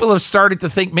of people have started to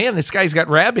think, man, this guy's got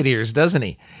rabbit ears, doesn't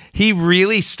he? He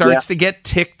really starts to get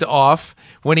ticked off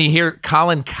when he hears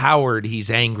Colin Cowherd he's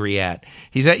angry at.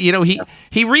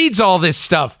 He reads all this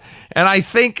stuff. And I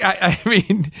think, I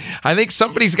think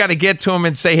somebody's got to get to him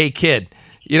and say, hey, kid,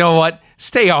 you know what?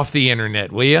 Stay off the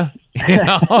internet, will you?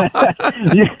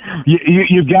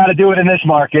 You've got to do it in this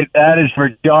market. That is for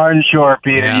darn sure,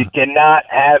 Peter. Yeah. You cannot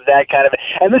have that kind of.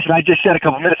 And listen, I just said a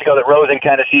couple minutes ago that Rosen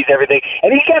kind of sees everything,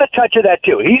 and he's got a touch of that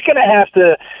too. He's going to have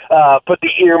to put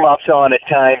the earmuffs on at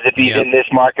times if he's in this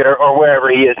market or wherever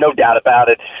he is. No doubt about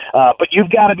it. But you've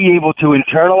got to be able to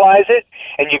internalize it,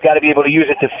 and you've got to be able to use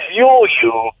it to fuel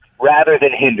you rather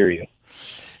than hinder you.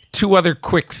 2 other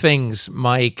quick things,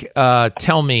 Mike.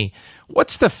 Tell me,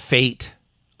 what's the fate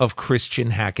of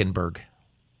Christian Hackenberg?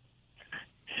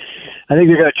 I think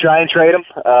they're going to try and trade him.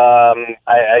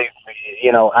 I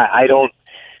don't.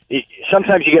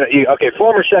 Sometimes you get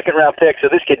former second round pick, so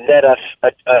this could net us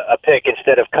a pick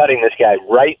instead of cutting this guy,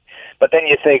 right? But then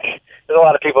you think there's a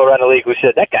lot of people around the league who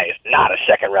said that guy is not a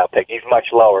second round pick; he's much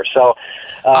lower. So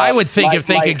I would think if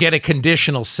they could get a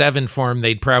conditional 7 for him,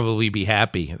 they'd probably be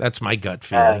happy. That's my gut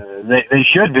feeling. They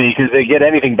should be, because they get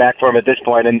anything back for him at this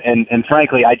point. And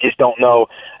frankly, I just don't know.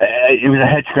 It was a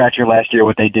head scratcher last year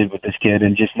what they did with this kid,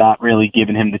 and just not really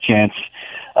giving him the chance.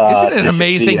 Isn't it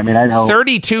amazing? I mean, I know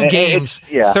 32 games,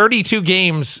 32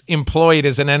 games employed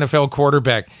as an NFL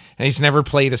quarterback, and he's never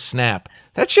played a snap.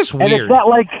 That's just weird.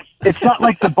 And it's not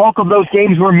like the bulk of those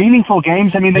games were meaningful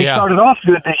games. I mean, they started off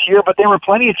good this year, but there were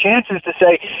plenty of chances to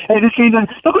say, hey, this game doesn't.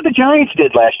 Look what the Giants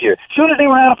did last year. As soon as they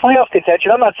were out of playoff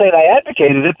contention, I'm not saying I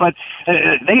advocated it, but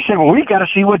they said, well, we've got to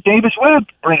see what Davis Webb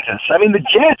brings us. I mean, the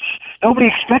Jets, nobody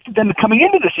expected them coming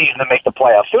into the season to make the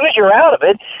playoffs. As soon as you're out of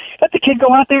it, let the kid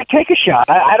go out there and take a shot.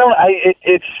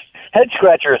 It's head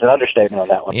scratcher is an understatement on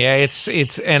that one. Yeah, it's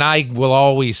and I will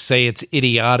always say it's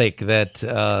idiotic that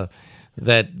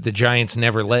the Giants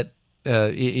never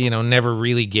never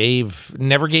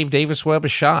gave Davis Webb a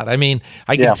shot. I mean,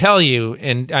 I can tell you,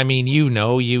 and I mean,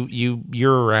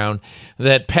 you're around,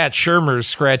 that Pat Shurmur's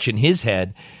scratching his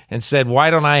head and said, why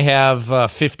don't I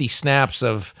have 50 snaps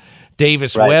of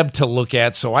Davis Webb to look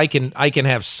at so I can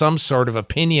have some sort of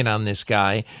opinion on this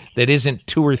guy that isn't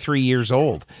 2 or 3 years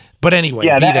old. But anyway,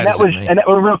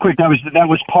 real quick, that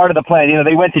was part of the plan.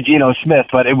 They went to Geno Smith,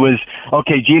 but it was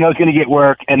okay. Geno's going to get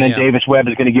work, and then Davis Webb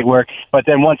is going to get work. But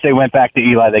then once they went back to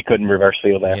Eli, they couldn't reverse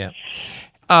field there.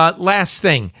 Yeah. Last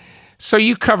thing. So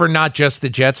you cover not just the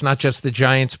Jets, not just the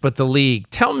Giants, but the league.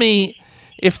 Tell me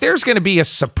if there's going to be a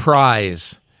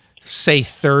surprise, say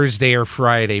Thursday or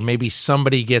Friday. Maybe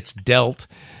somebody gets dealt.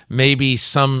 Maybe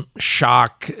some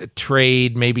shock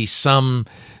trade. Maybe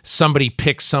somebody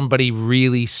picks somebody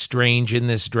really strange in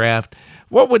this draft.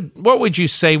 What would you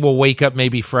say will wake up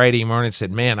maybe Friday morning and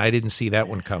said, man, I didn't see that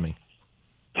one coming?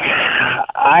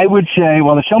 I would say,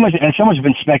 well, there's so much has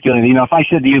been speculating. If I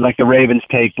said to you, like, the Ravens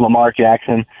take Lamar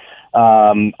Jackson,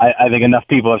 I think enough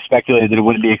people have speculated that it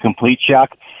wouldn't be a complete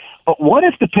shock. But what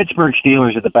if the Pittsburgh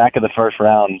Steelers at the back of the first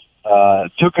round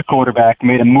took a quarterback,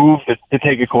 made a move to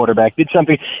take a quarterback, did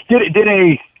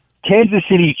a Kansas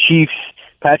City Chiefs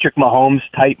Patrick Mahomes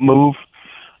type move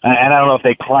and I don't know if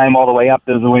they climb all the way up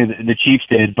the way the Chiefs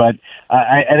did, but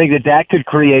I think that could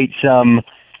create some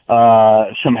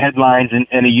headlines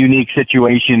and a unique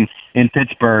situation in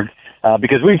Pittsburgh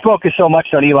because we focus so much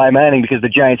on Eli Manning because the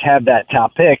Giants have that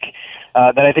top pick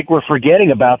that I think we're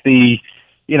forgetting about the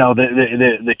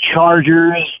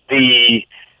Chargers,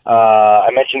 I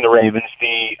mentioned the Ravens,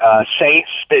 the Saints,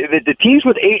 the teams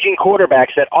with aging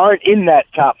quarterbacks that aren't in that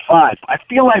top 5. I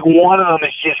feel like one of them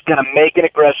is just going to make an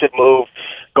aggressive move,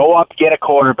 go up, get a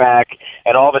quarterback,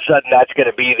 and all of a sudden that's going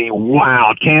to be the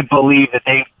wow, can't believe that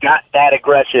they've got that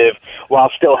aggressive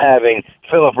while still having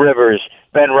Phillip Rivers,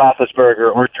 Ben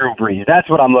Roethlisberger, or Drew Brees. That's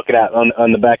what I'm looking at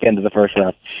on the back end of the first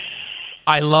round.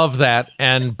 I love that,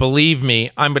 and believe me,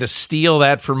 I'm going to steal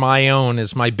that for my own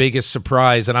as my biggest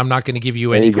surprise, and I'm not going to give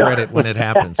you any credit when it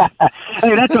happens.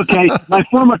 Hey, that's okay. My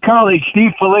former colleague,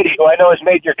 Steve Felitti, who I know has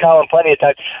made your column plenty of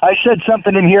times, I said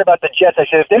something in here about the Jets. I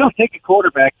said, if they don't take a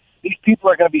quarterback, these people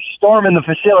are going to be storming the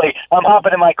facility. I'm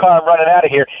hopping in my car and running out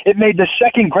of here. It made the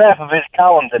second graph of his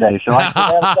column today, so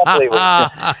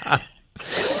I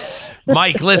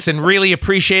Mike, listen, really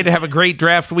appreciate it. Have a great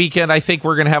draft weekend. I think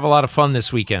we're going to have a lot of fun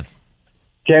this weekend.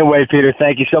 Can't wait, Peter.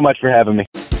 Thank you so much for having me.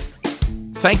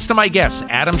 Thanks to my guests,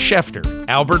 Adam Schefter,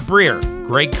 Albert Breer,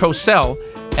 Greg Cosell,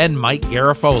 and Mike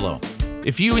Garofolo.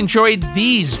 If you enjoyed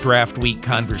these draft week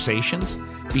conversations,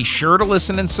 be sure to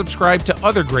listen and subscribe to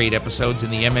other great episodes in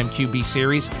the MMQB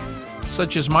series,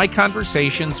 such as my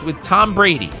conversations with Tom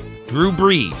Brady, Drew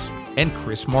Brees, and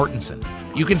Chris Mortensen.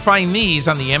 You can find these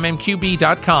on the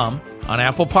MMQB.com, on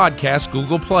Apple Podcasts,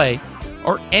 Google Play,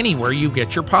 or anywhere you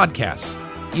get your podcasts.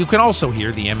 You can also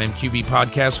hear the MMQB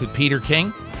podcast with Peter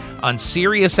King on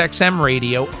SiriusXM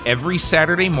Radio every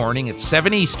Saturday morning at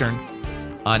 7 Eastern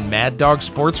on Mad Dog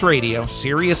Sports Radio,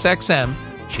 SiriusXM,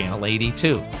 Channel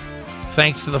 82.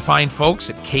 Thanks to the fine folks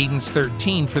at Cadence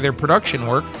 13 for their production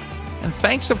work, and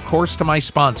thanks, of course, to my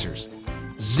sponsors,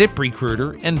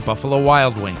 ZipRecruiter and Buffalo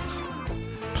Wild Wings.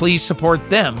 Please support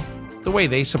them the way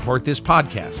they support this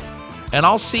podcast, and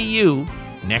I'll see you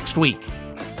next week.